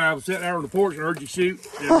 Yeah, I was sitting out on the porch and heard you shoot,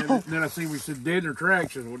 and then I see we said dead in her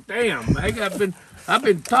tracks. And well, damn, Meg, I've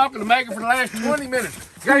been talking to Megan for the last 20 minutes.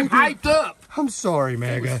 Got him hyped up. I'm sorry, He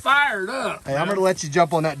Mega. was fired up. Hey, I'm going to let you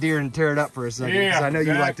jump on that deer and tear it up for a second, because Yeah, I know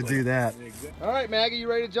you like to exactly. do that. Exactly. All right, Maggie, you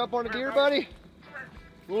ready to jump on a deer, buddy?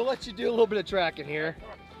 We'll let you do a little bit of tracking here.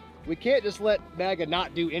 We can't just let Maggie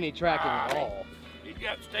not do any tracking at all. You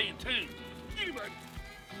got to stay in tune. Get him, buddy.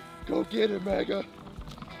 Go get her, Maggie.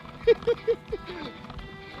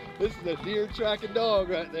 This is a deer tracking dog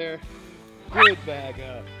right there. Good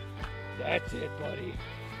Maggie. That's it, buddy.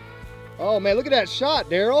 Oh man, look at that shot,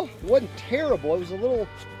 Darrell. It wasn't terrible.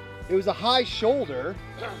 It It was a high shoulder.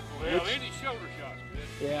 Well, any shoulder shot's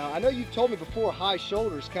good. Yeah, I know you've told me before high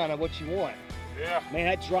shoulder is kind of what you want. Yeah. Man,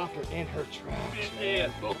 that dropped her in her tracks. Yeah,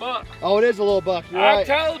 little buck. Oh, it is a little buck. You're right.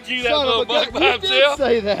 I told you that Son little of a buck gun, by you himself. did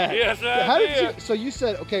say that. Yes, I How did. did you? So you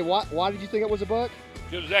said, okay, why did you think it was a buck?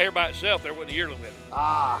 Because it was out here by itself. There wasn't a yearling with it.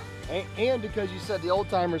 Ah, and because you said the old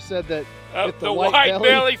timer said that if The white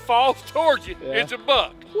belly falls towards you, Yeah. it's a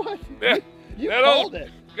buck. What? Yeah. You That called old-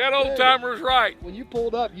 it. That old timer was right. When you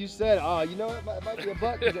pulled up, you said, "Oh, you know what? It might be a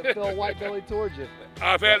buck because it fell white belly towards you."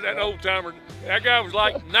 I've had that old timer. That guy was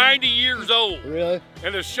like 90 years old Really?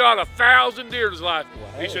 and has shot 1,000 deer in his life.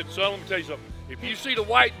 Wow. He said, son, let me tell you something. If you see the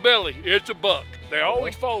white belly, it's a buck. They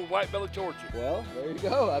always fall white belly towards you. Well, there you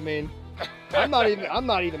go. I mean, I'm not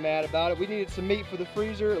even mad about it. We needed some meat for the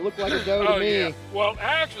freezer. It looked like a doe to me. Yeah. Well,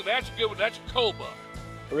 actually, that's a good one. That's a cold buck.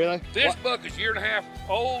 Really? This buck is 1.5 years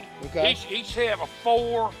old. Okay. He should have a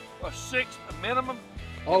 4, a 6, a minimum.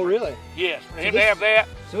 Oh, really? Yes, for So him to this- have that.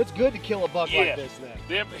 So it's good to kill a buck like Yes. this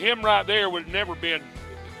then. Him right there would have never been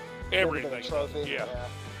Never been a everything. trophy. Yeah.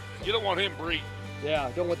 You don't want him breeding. Yeah.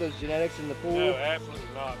 Don't want those genetics in the pool. No, absolutely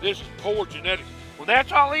not. This is poor genetics. Well,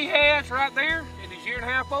 that's all he has right there, and he's 1.5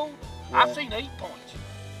 years old. Yeah. I've seen 8 points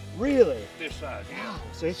Really? this size. Yeah.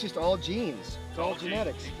 So it's just all genes. It's all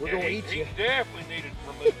genetics. We're Yeah, gonna he, eat he you. definitely needed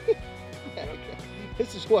removed.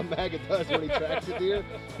 This is what Maggot does when he tracks a deer.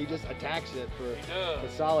 He just attacks it for He does.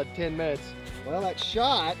 a solid 10 minutes. Well, that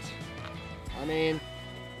shot, I mean,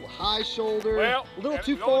 high shoulder, Well, a little that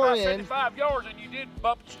too was only far about in. 75 yards, and you did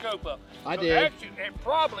bump the scope up. I So did. Actually, it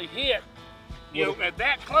probably hit, you know, at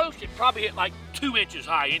that close, it probably hit like 2 inches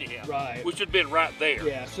high anyhow. Right. Which would have been right there.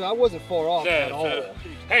 Yeah, so I wasn't far off No, at all. so-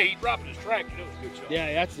 hey, he dropped his track, you know, it was a good shot.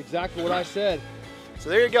 Yeah, that's exactly what I said. So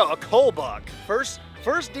there you go, a coal buck.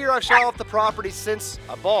 First deer I've shot off the property since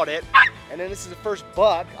I bought it. And then this is the first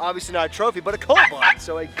buck, obviously not a trophy, but a coal buck.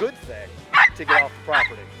 So a good thing to get off the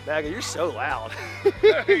property. Maggot, you're so loud.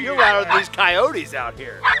 You're louder than these coyotes out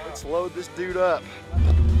here. Let's load this dude up.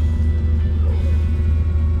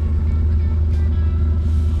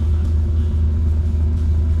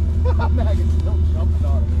 Maggot's still jumping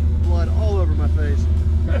on it. Blood all over my face.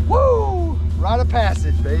 Woo! Rite of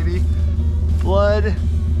passage, baby. Blood.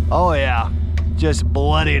 Oh yeah. Just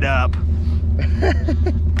bloodied up.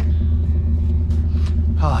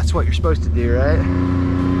 Oh, that's what you're supposed to do, right?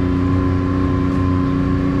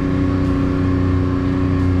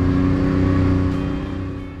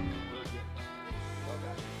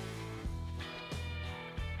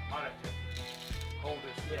 Hold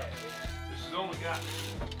this. Yeah. This is only got.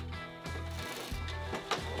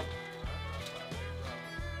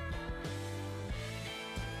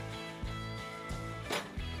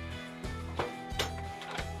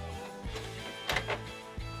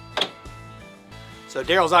 So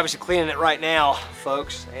Darrell's obviously cleaning it right now,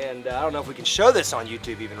 folks, and I don't know if we can show this on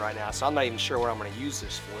YouTube even right now, so I'm not even sure what I'm going to use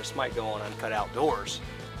this for. This might go on Uncut Outdoors.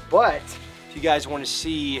 But if you guys want to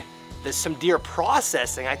see some deer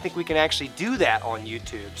processing, I think we can actually do that on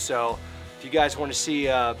YouTube. So if you guys want to see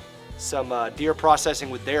some deer processing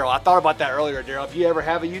with Darrell, I thought about that earlier, Darrell. If you ever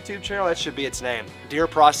have a YouTube channel, that should be its name, Deer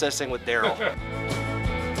Processing with Darrell.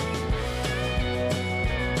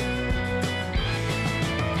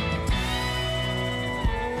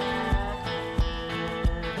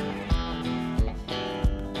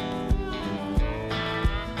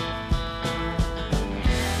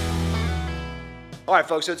 All right,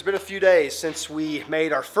 folks, so it's been a few days since we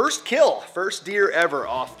made our first kill, first deer ever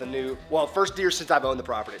off the new, well, first deer since I've owned the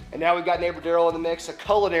property. And now we've got Neighbor Darrell in the mix, a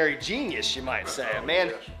culinary genius, you might say, a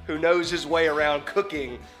man who knows his way around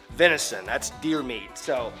cooking venison. That's deer meat.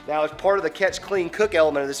 So now as part of the catch, clean, cook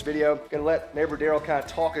element of this video, I'm gonna let Neighbor Darrell kind of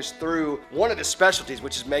talk us through one of his specialties,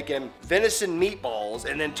 which is making venison meatballs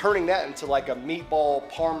and then turning that into like a meatball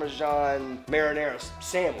Parmesan marinara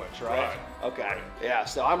sandwich, right? Right. Okay. Yeah,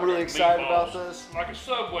 so I'm really excited about Meatballs, this. Like a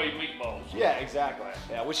Subway meatballs. Yeah, exactly.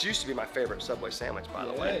 Yeah, which used to be my favorite Subway sandwich, by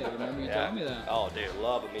the way. Yeah, I remember you telling me that. Oh, dude,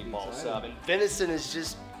 love a meatball sub. And venison is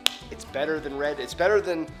just, it's better than it's better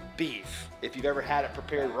than beef. If you've ever had it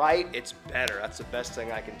prepared right, it's better. That's the best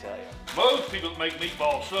thing I can tell you. Most people that make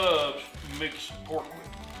meatball subs mix pork with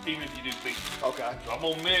it, even if you do beef. Okay. So I'm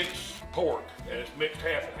gonna mix pork, and it's mixed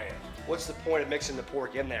half and half. What's the point of mixing the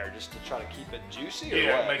pork in there? Just to try to keep it juicy, or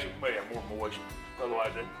Yeah, what? it makes it more moist.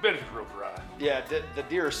 Otherwise, the venison's real dry. Yeah, the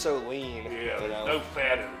deer is so lean. Yeah, you there's know? no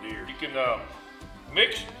fat in the deer. You can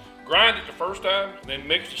grind it the first time, then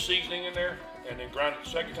mix the seasoning in there, and then grind it the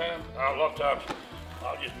second time. A lot of times,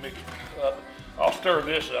 I'll just mix it up. I'll stir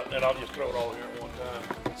this up, and then I'll just throw it all here at one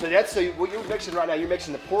time. So what you're mixing right now, you're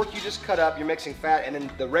mixing the pork you just cut up, you're mixing fat, and then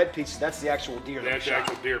the red pieces, that's the actual deer. That's the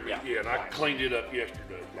actual deer meat, yeah, and I cleaned it up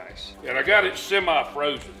yesterday. Nice. And I got it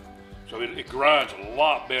semi-frozen, so it grinds a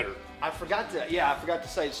lot better. I forgot to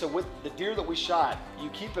say, so with the deer that we shot, you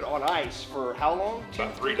keep it on ice for how long?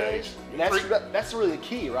 About 3 days. And that's really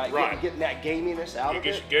key, right? Right. Getting that gaminess out of it.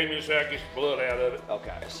 Gets the gaminess out, gets the blood out of it.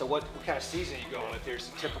 Okay, so what kind of seasoning are you going with here?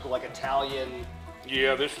 Some typical like Italian?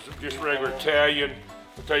 Yeah, this is just regular Italian.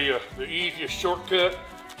 I'll tell you, the easiest shortcut,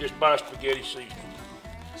 just buy spaghetti seasoning.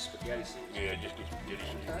 Spaghetti seasoning? Yeah, just get spaghetti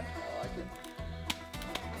seasoning. Okay, I like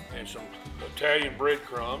it. And some Italian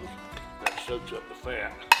breadcrumbs that soaks up the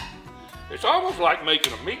fat. It's almost like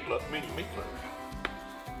making a mini meatloaf.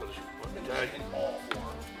 But it's Italian. All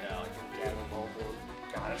form. Yeah, like Italian all form.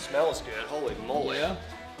 God, it smells good. Holy moly. Yeah.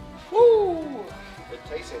 Woo! If it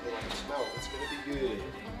tastes anything like it smells, it's gonna be good.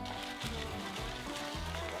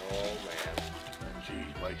 Oh man. That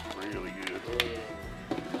cheese makes it really good.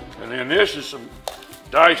 And then this is some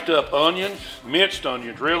diced up onions, minced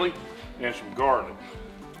onions really, and some garlic.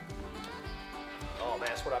 Oh man,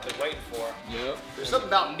 that's what I've been waiting for. Yep. There's something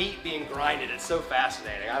about meat being grinded. It's so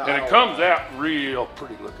fascinating. And it comes out real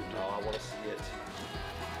pretty looking. Oh, I want to see it.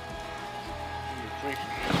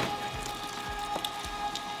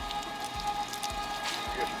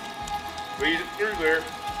 Squeeze it through there.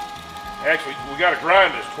 Actually, we got to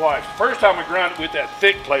grind this twice. First time we grind it with that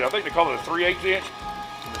thick plate, I think they call it a 3/8 inch.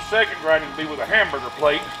 And the second grinding will be with a hamburger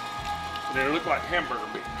plate, and it'll look like hamburger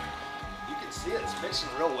meat. You can see it. It's mixing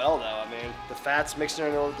real well, though. I mean, the fat's mixing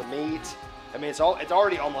in with the meat. I mean, it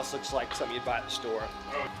already almost looks like something you'd buy at the store.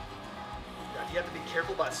 Oh. Now, do you have to be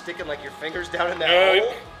careful about sticking like your fingers down in that No,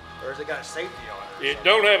 hole, or has it got a safety on it? It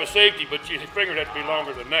don't have a safety, but your fingers have to be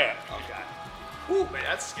longer than that. Okay. Ooh, man,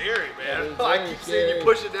 that's scary, man. That is I very keep seeing you scary.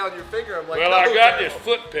 push it down your finger. I'm like, Well, no, I got no. this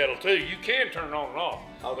foot pedal too. You can turn it on and off,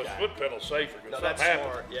 but Okay. the foot pedal's safer No, because that's something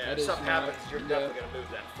happens. smart. Yeah, That if is something smart. happens, you're Yeah. definitely gonna move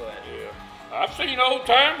that foot. Yeah. I've seen old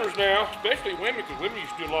timers now, especially women, because women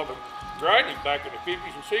used to do a lot of grinding back in the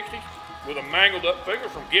 50s and 60s with a mangled up finger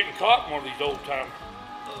from getting caught in one of these old time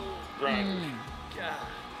grinders. God.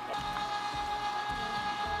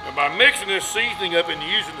 And by mixing this seasoning up and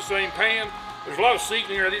using the same pan, there's a lot of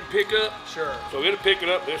seasoning here I didn't pick up, Sure. so it'll pick it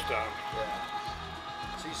up this time.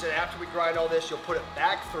 Yeah. So you said after we grind all this, you'll put it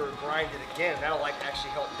back through and grind it again. That'll like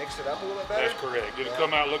actually help mix it up a little bit better. That's correct. It'll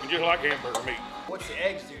come out looking just like hamburger meat. What's the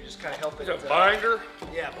eggs do? Just kind of help it. It's a binder.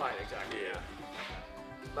 Yeah, bind, exactly. Yeah.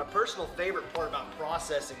 My personal favorite part about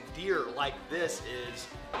processing deer like this is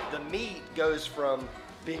the meat goes from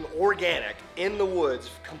being organic in the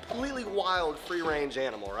woods, completely wild, free-range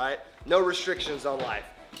animal, right? No restrictions on life.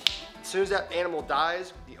 As soon as that animal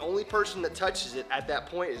dies, the only person that touches it at that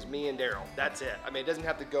point is me and Darrell. That's it. I mean, it doesn't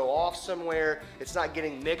have to go off somewhere. It's not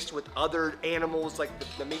getting mixed with other animals like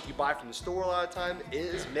the meat you buy from the store a lot of time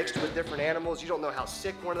is mixed with different animals. You don't know how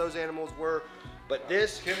sick one of those animals were. But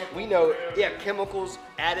this, we know, yeah, chemicals,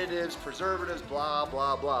 additives, preservatives, blah,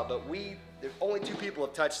 blah, blah. But there's only 2 people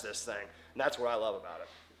have touched this thing, and that's what I love about it.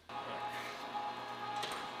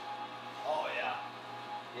 Oh, yeah.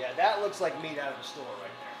 Yeah, that looks like meat out of the store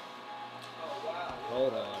right there. Oh, wow.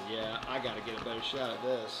 Hold on, yeah, I gotta get a better shot at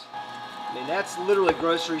this. I mean, that's literally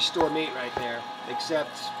grocery store meat right there,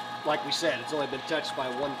 except, like we said, it's only been touched by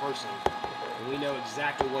 1 person, and we know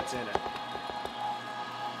exactly what's in it.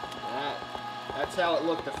 That's how it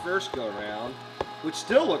looked the first go round, which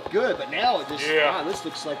still looked good, but now it just, wow, this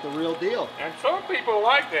looks like the real deal. And some people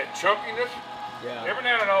like that chunkiness. Yeah. Every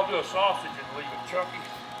now and then I'll do a sausage and leave it chunky.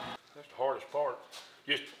 That's the hardest part.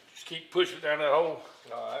 Just keep pushing it down that hole.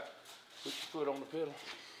 All right. Put your foot on the pedal.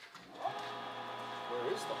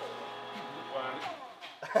 Where is the hole?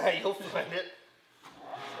 Find it. You'll find it.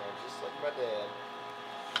 Just like my dad.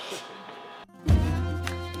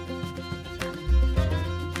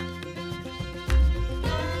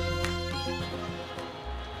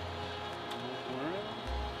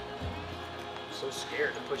 So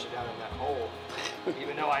scared to push it down in that hole.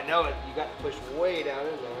 Even though I know it, you got to push way down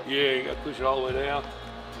in there. Yeah, you got to push it all the way down.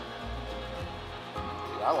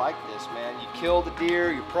 Dude, I like this, man. You kill the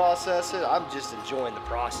deer, you process it. I'm just enjoying the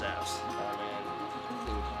process. Oh, man.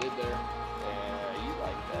 See what you did there. Yeah, you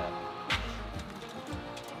like that.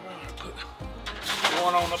 Put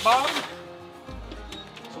one on the bottom.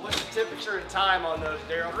 So what's the temperature and time on those,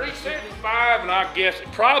 Darrell? 375, and I guess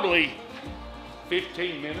it probably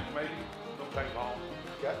 15 minutes, maybe. Don't take long.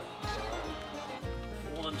 Okay.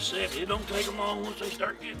 One set, it don't take them long once they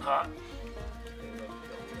start getting hot.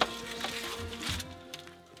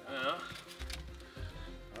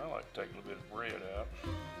 I like to take a little bit of bread out of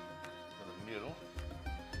the middle.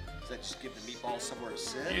 that just give the meatballs somewhere to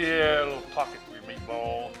sit? Yeah, a little pocket for your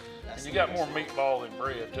meatball. And you got more meatball than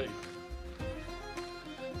bread too.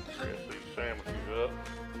 Dress these sandwiches up.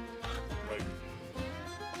 Maybe.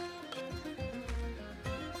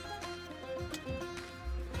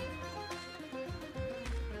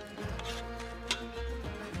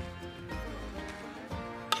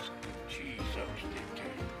 Cheese up stick.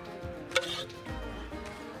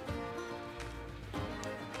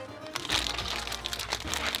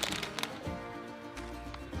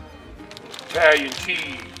 Italian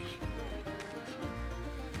cheese.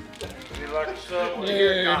 You like a Subway?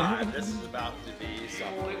 Dear God, this is about to be You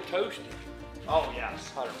something. want it toasted? Oh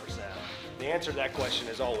yes, 100%. The answer to that question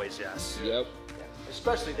is always yes. Yep. Yeah.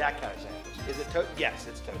 Especially that kind of sandwich. Is it toasted? Yes,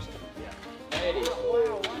 it's toasted. Yeah. Eddie.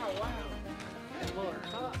 Wow. That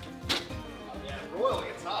water's hot. Yeah, royally,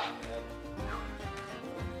 it's hot, man.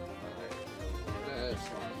 That's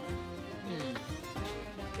fine.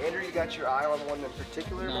 Andrew, you got your eye on one in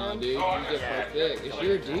particular, Nah, man? dude, Oh, you just yeah. like thick. It's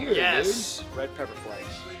your deer, Yes, red pepper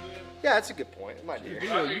flakes. Yeah, that's a good point. My dear. Right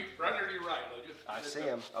there to your right, LOJO. I see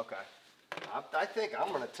him. Okay. I think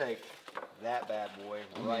I'm gonna take that bad boy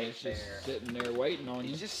dude. I mean, right it's there. just sitting there waiting on you.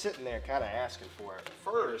 He's just sitting there, kind of asking for it.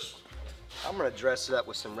 First, I'm gonna dress it up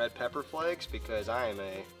with some red pepper flakes because I am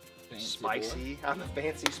a Fancy spicy. I'm a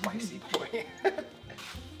fancy spicy boy.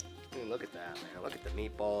 Dude, look at that, man. Look at the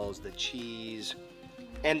meatballs, the cheese,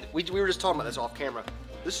 and we were just talking about this off camera.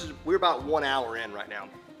 We're about 1 hour in right now.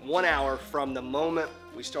 1 hour from the moment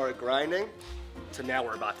we started grinding to now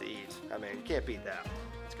we're about to eat. I mean, you can't beat that.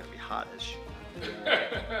 It's gonna be hot as shit.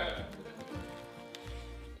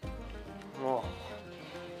 Oh.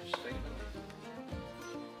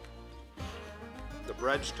 The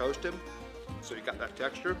bread's toasted, so you got that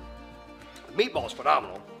texture. The meatball's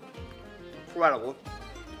phenomenal. Incredible.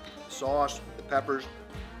 The sauce, the peppers,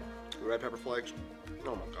 the red pepper flakes.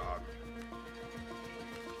 Oh my God.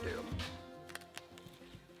 Dude.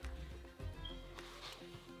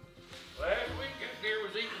 Last week that deer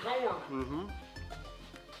was eating corn.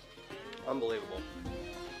 Unbelievable.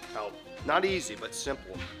 How not easy but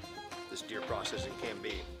simple this deer processing can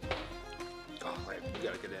be. Oh man, you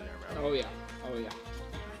gotta get in there, man. Oh yeah. Oh yeah.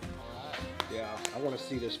 Yeah, I want to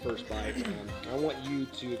see this first bite, man. I want you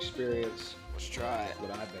to experience Let's try it.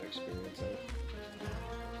 what I've been experiencing.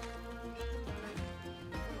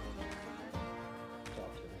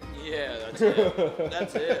 Talk to me. Yeah, that's it.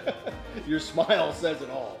 That's it. Your smile says it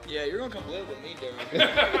all. Yeah, you're gonna come live with me, Darrell.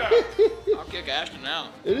 I'll kick Ashton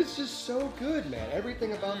out. It is just so good, man.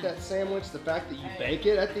 Everything about that sandwich, the fact that you bake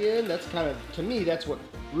it at the end, that's kind of, to me, that's what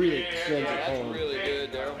really sends it That's home. really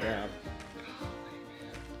good, Darrell. Yeah.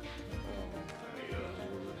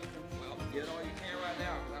 Well, get all you can right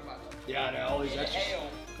now, 'cause I'm about to. Yeah, I know. Hell.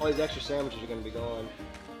 All these extra sandwiches are going to be gone.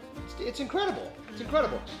 It's incredible. It's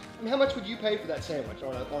incredible. I mean, how much would you pay for that sandwich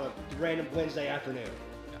on a random Wednesday afternoon?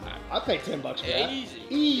 I pay $10 for that. Easy.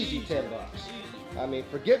 Easy $10. I mean,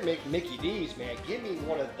 forget Mickey D's, man. Give me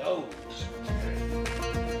one of those.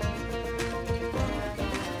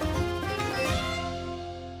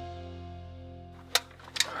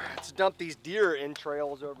 All right, let's dump these deer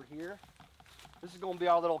entrails over here. This is gonna be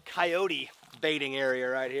our little coyote baiting area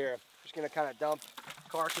right here. Just gonna kind of dump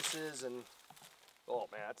carcasses and, oh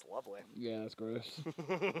man, that's lovely. Yeah, that's gross.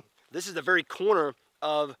 This is the very corner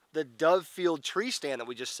of the dove field tree stand that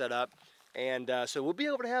we just set up. And so we'll be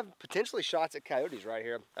able to have potentially shots at coyotes right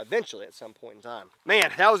here eventually at some point in time.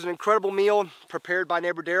 Man, that was an incredible meal prepared by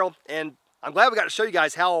Neighbor Darrell. And I'm glad we got to show you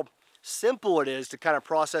guys how simple it is to kind of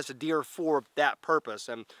process a deer for that purpose.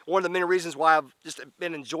 And one of the many reasons why I've just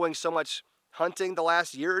been enjoying so much hunting the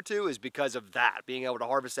last year or two is because of that. Being able to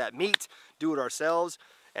harvest that meat, do it ourselves,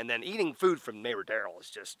 and then eating food from Neighbor Darrell is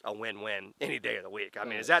just a win-win any day of the week. I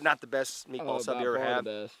mean, is that not the best meatball sub you ever had?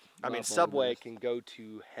 I mean, Subway can go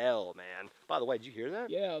to hell, man. By the way, did you hear that?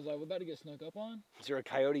 Yeah, I was like, we're about to get snuck up on. Is there a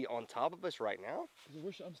coyote on top of us right now?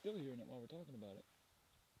 I'm still hearing it while we're talking about it.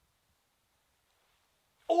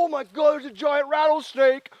 Oh my God, there's a giant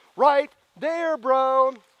rattlesnake right there,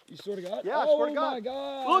 bro. You swear to God? Yeah, I oh swear to God. My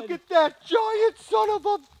God. Look at that giant son of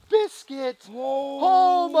a biscuit.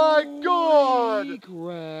 Oh my God. Holy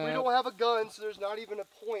crap. We don't have a gun, so there's not even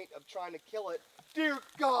a point of trying to kill it. Dear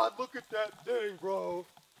God, look at that thing, bro.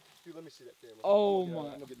 Dude, let me see that camera. Oh I'm my.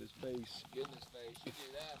 gonna get this face. Goodness face. You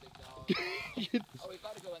do that, big dog. Oh, he's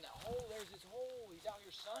about to go in that hole. There's his hole. He's out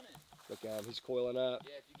here sunning. Look at him. He's coiling up.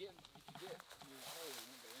 Yeah, if you get your hole, you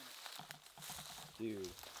won't go in it. Dude.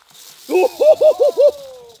 Oh!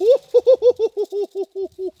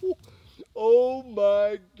 Oh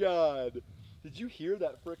my God. Did you hear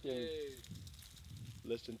that freaking? Dude,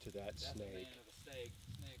 Listen to that that's the snake. man of the snake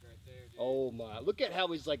right there, dude. Oh my. Look at how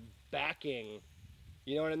he's like backing.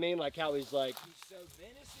 You know what I mean? Like how he's like. He's so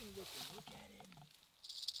menacing looking. Look at him.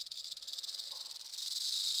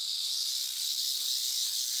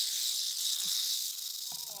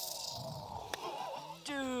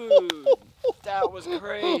 Dude, that was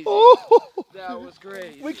crazy. That was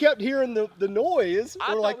crazy. We kept hearing the noise. I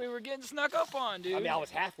We're thought like, we were getting snuck up on, dude. I mean, I was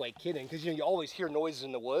halfway kidding because you always hear noises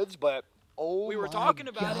in the woods, but oh, we were my talking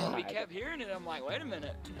about it and we God. kept hearing it. I'm like, wait a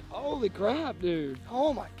minute. Holy crap, dude.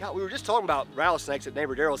 Oh my God, we were just talking about rattlesnakes at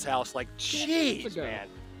Neighbor Darrell's house. Like, jeez, ago. man.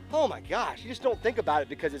 Oh my gosh, you just don't think about it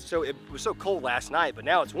because it was so cold last night, but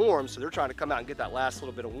now it's warm, so they're trying to come out and get that last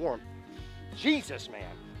little bit of warmth. Jesus, man.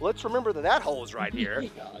 Let's remember that hole is right here.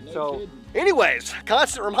 Yeah, no so, kidding. anyways,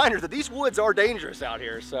 constant reminder that these woods are dangerous out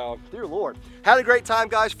here. So, dear Lord. Had a great time,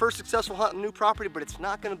 guys. First successful hunt on new property, but it's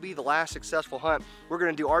not going to be the last successful hunt. We're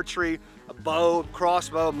going to do archery, a bow,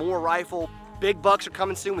 crossbow, more rifle. Big bucks are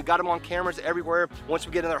coming soon. We got them on cameras everywhere. Once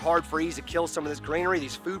we get in there hard freeze to kill some of this greenery,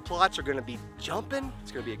 these food plots are going to be jumping.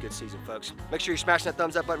 It's going to be a good season, folks. Make sure you're smashing that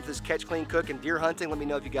thumbs up button for this catch, clean, cook, and deer hunting. Let me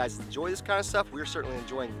know if you guys enjoy this kind of stuff. We're certainly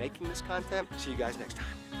enjoying making this content. See you guys next time.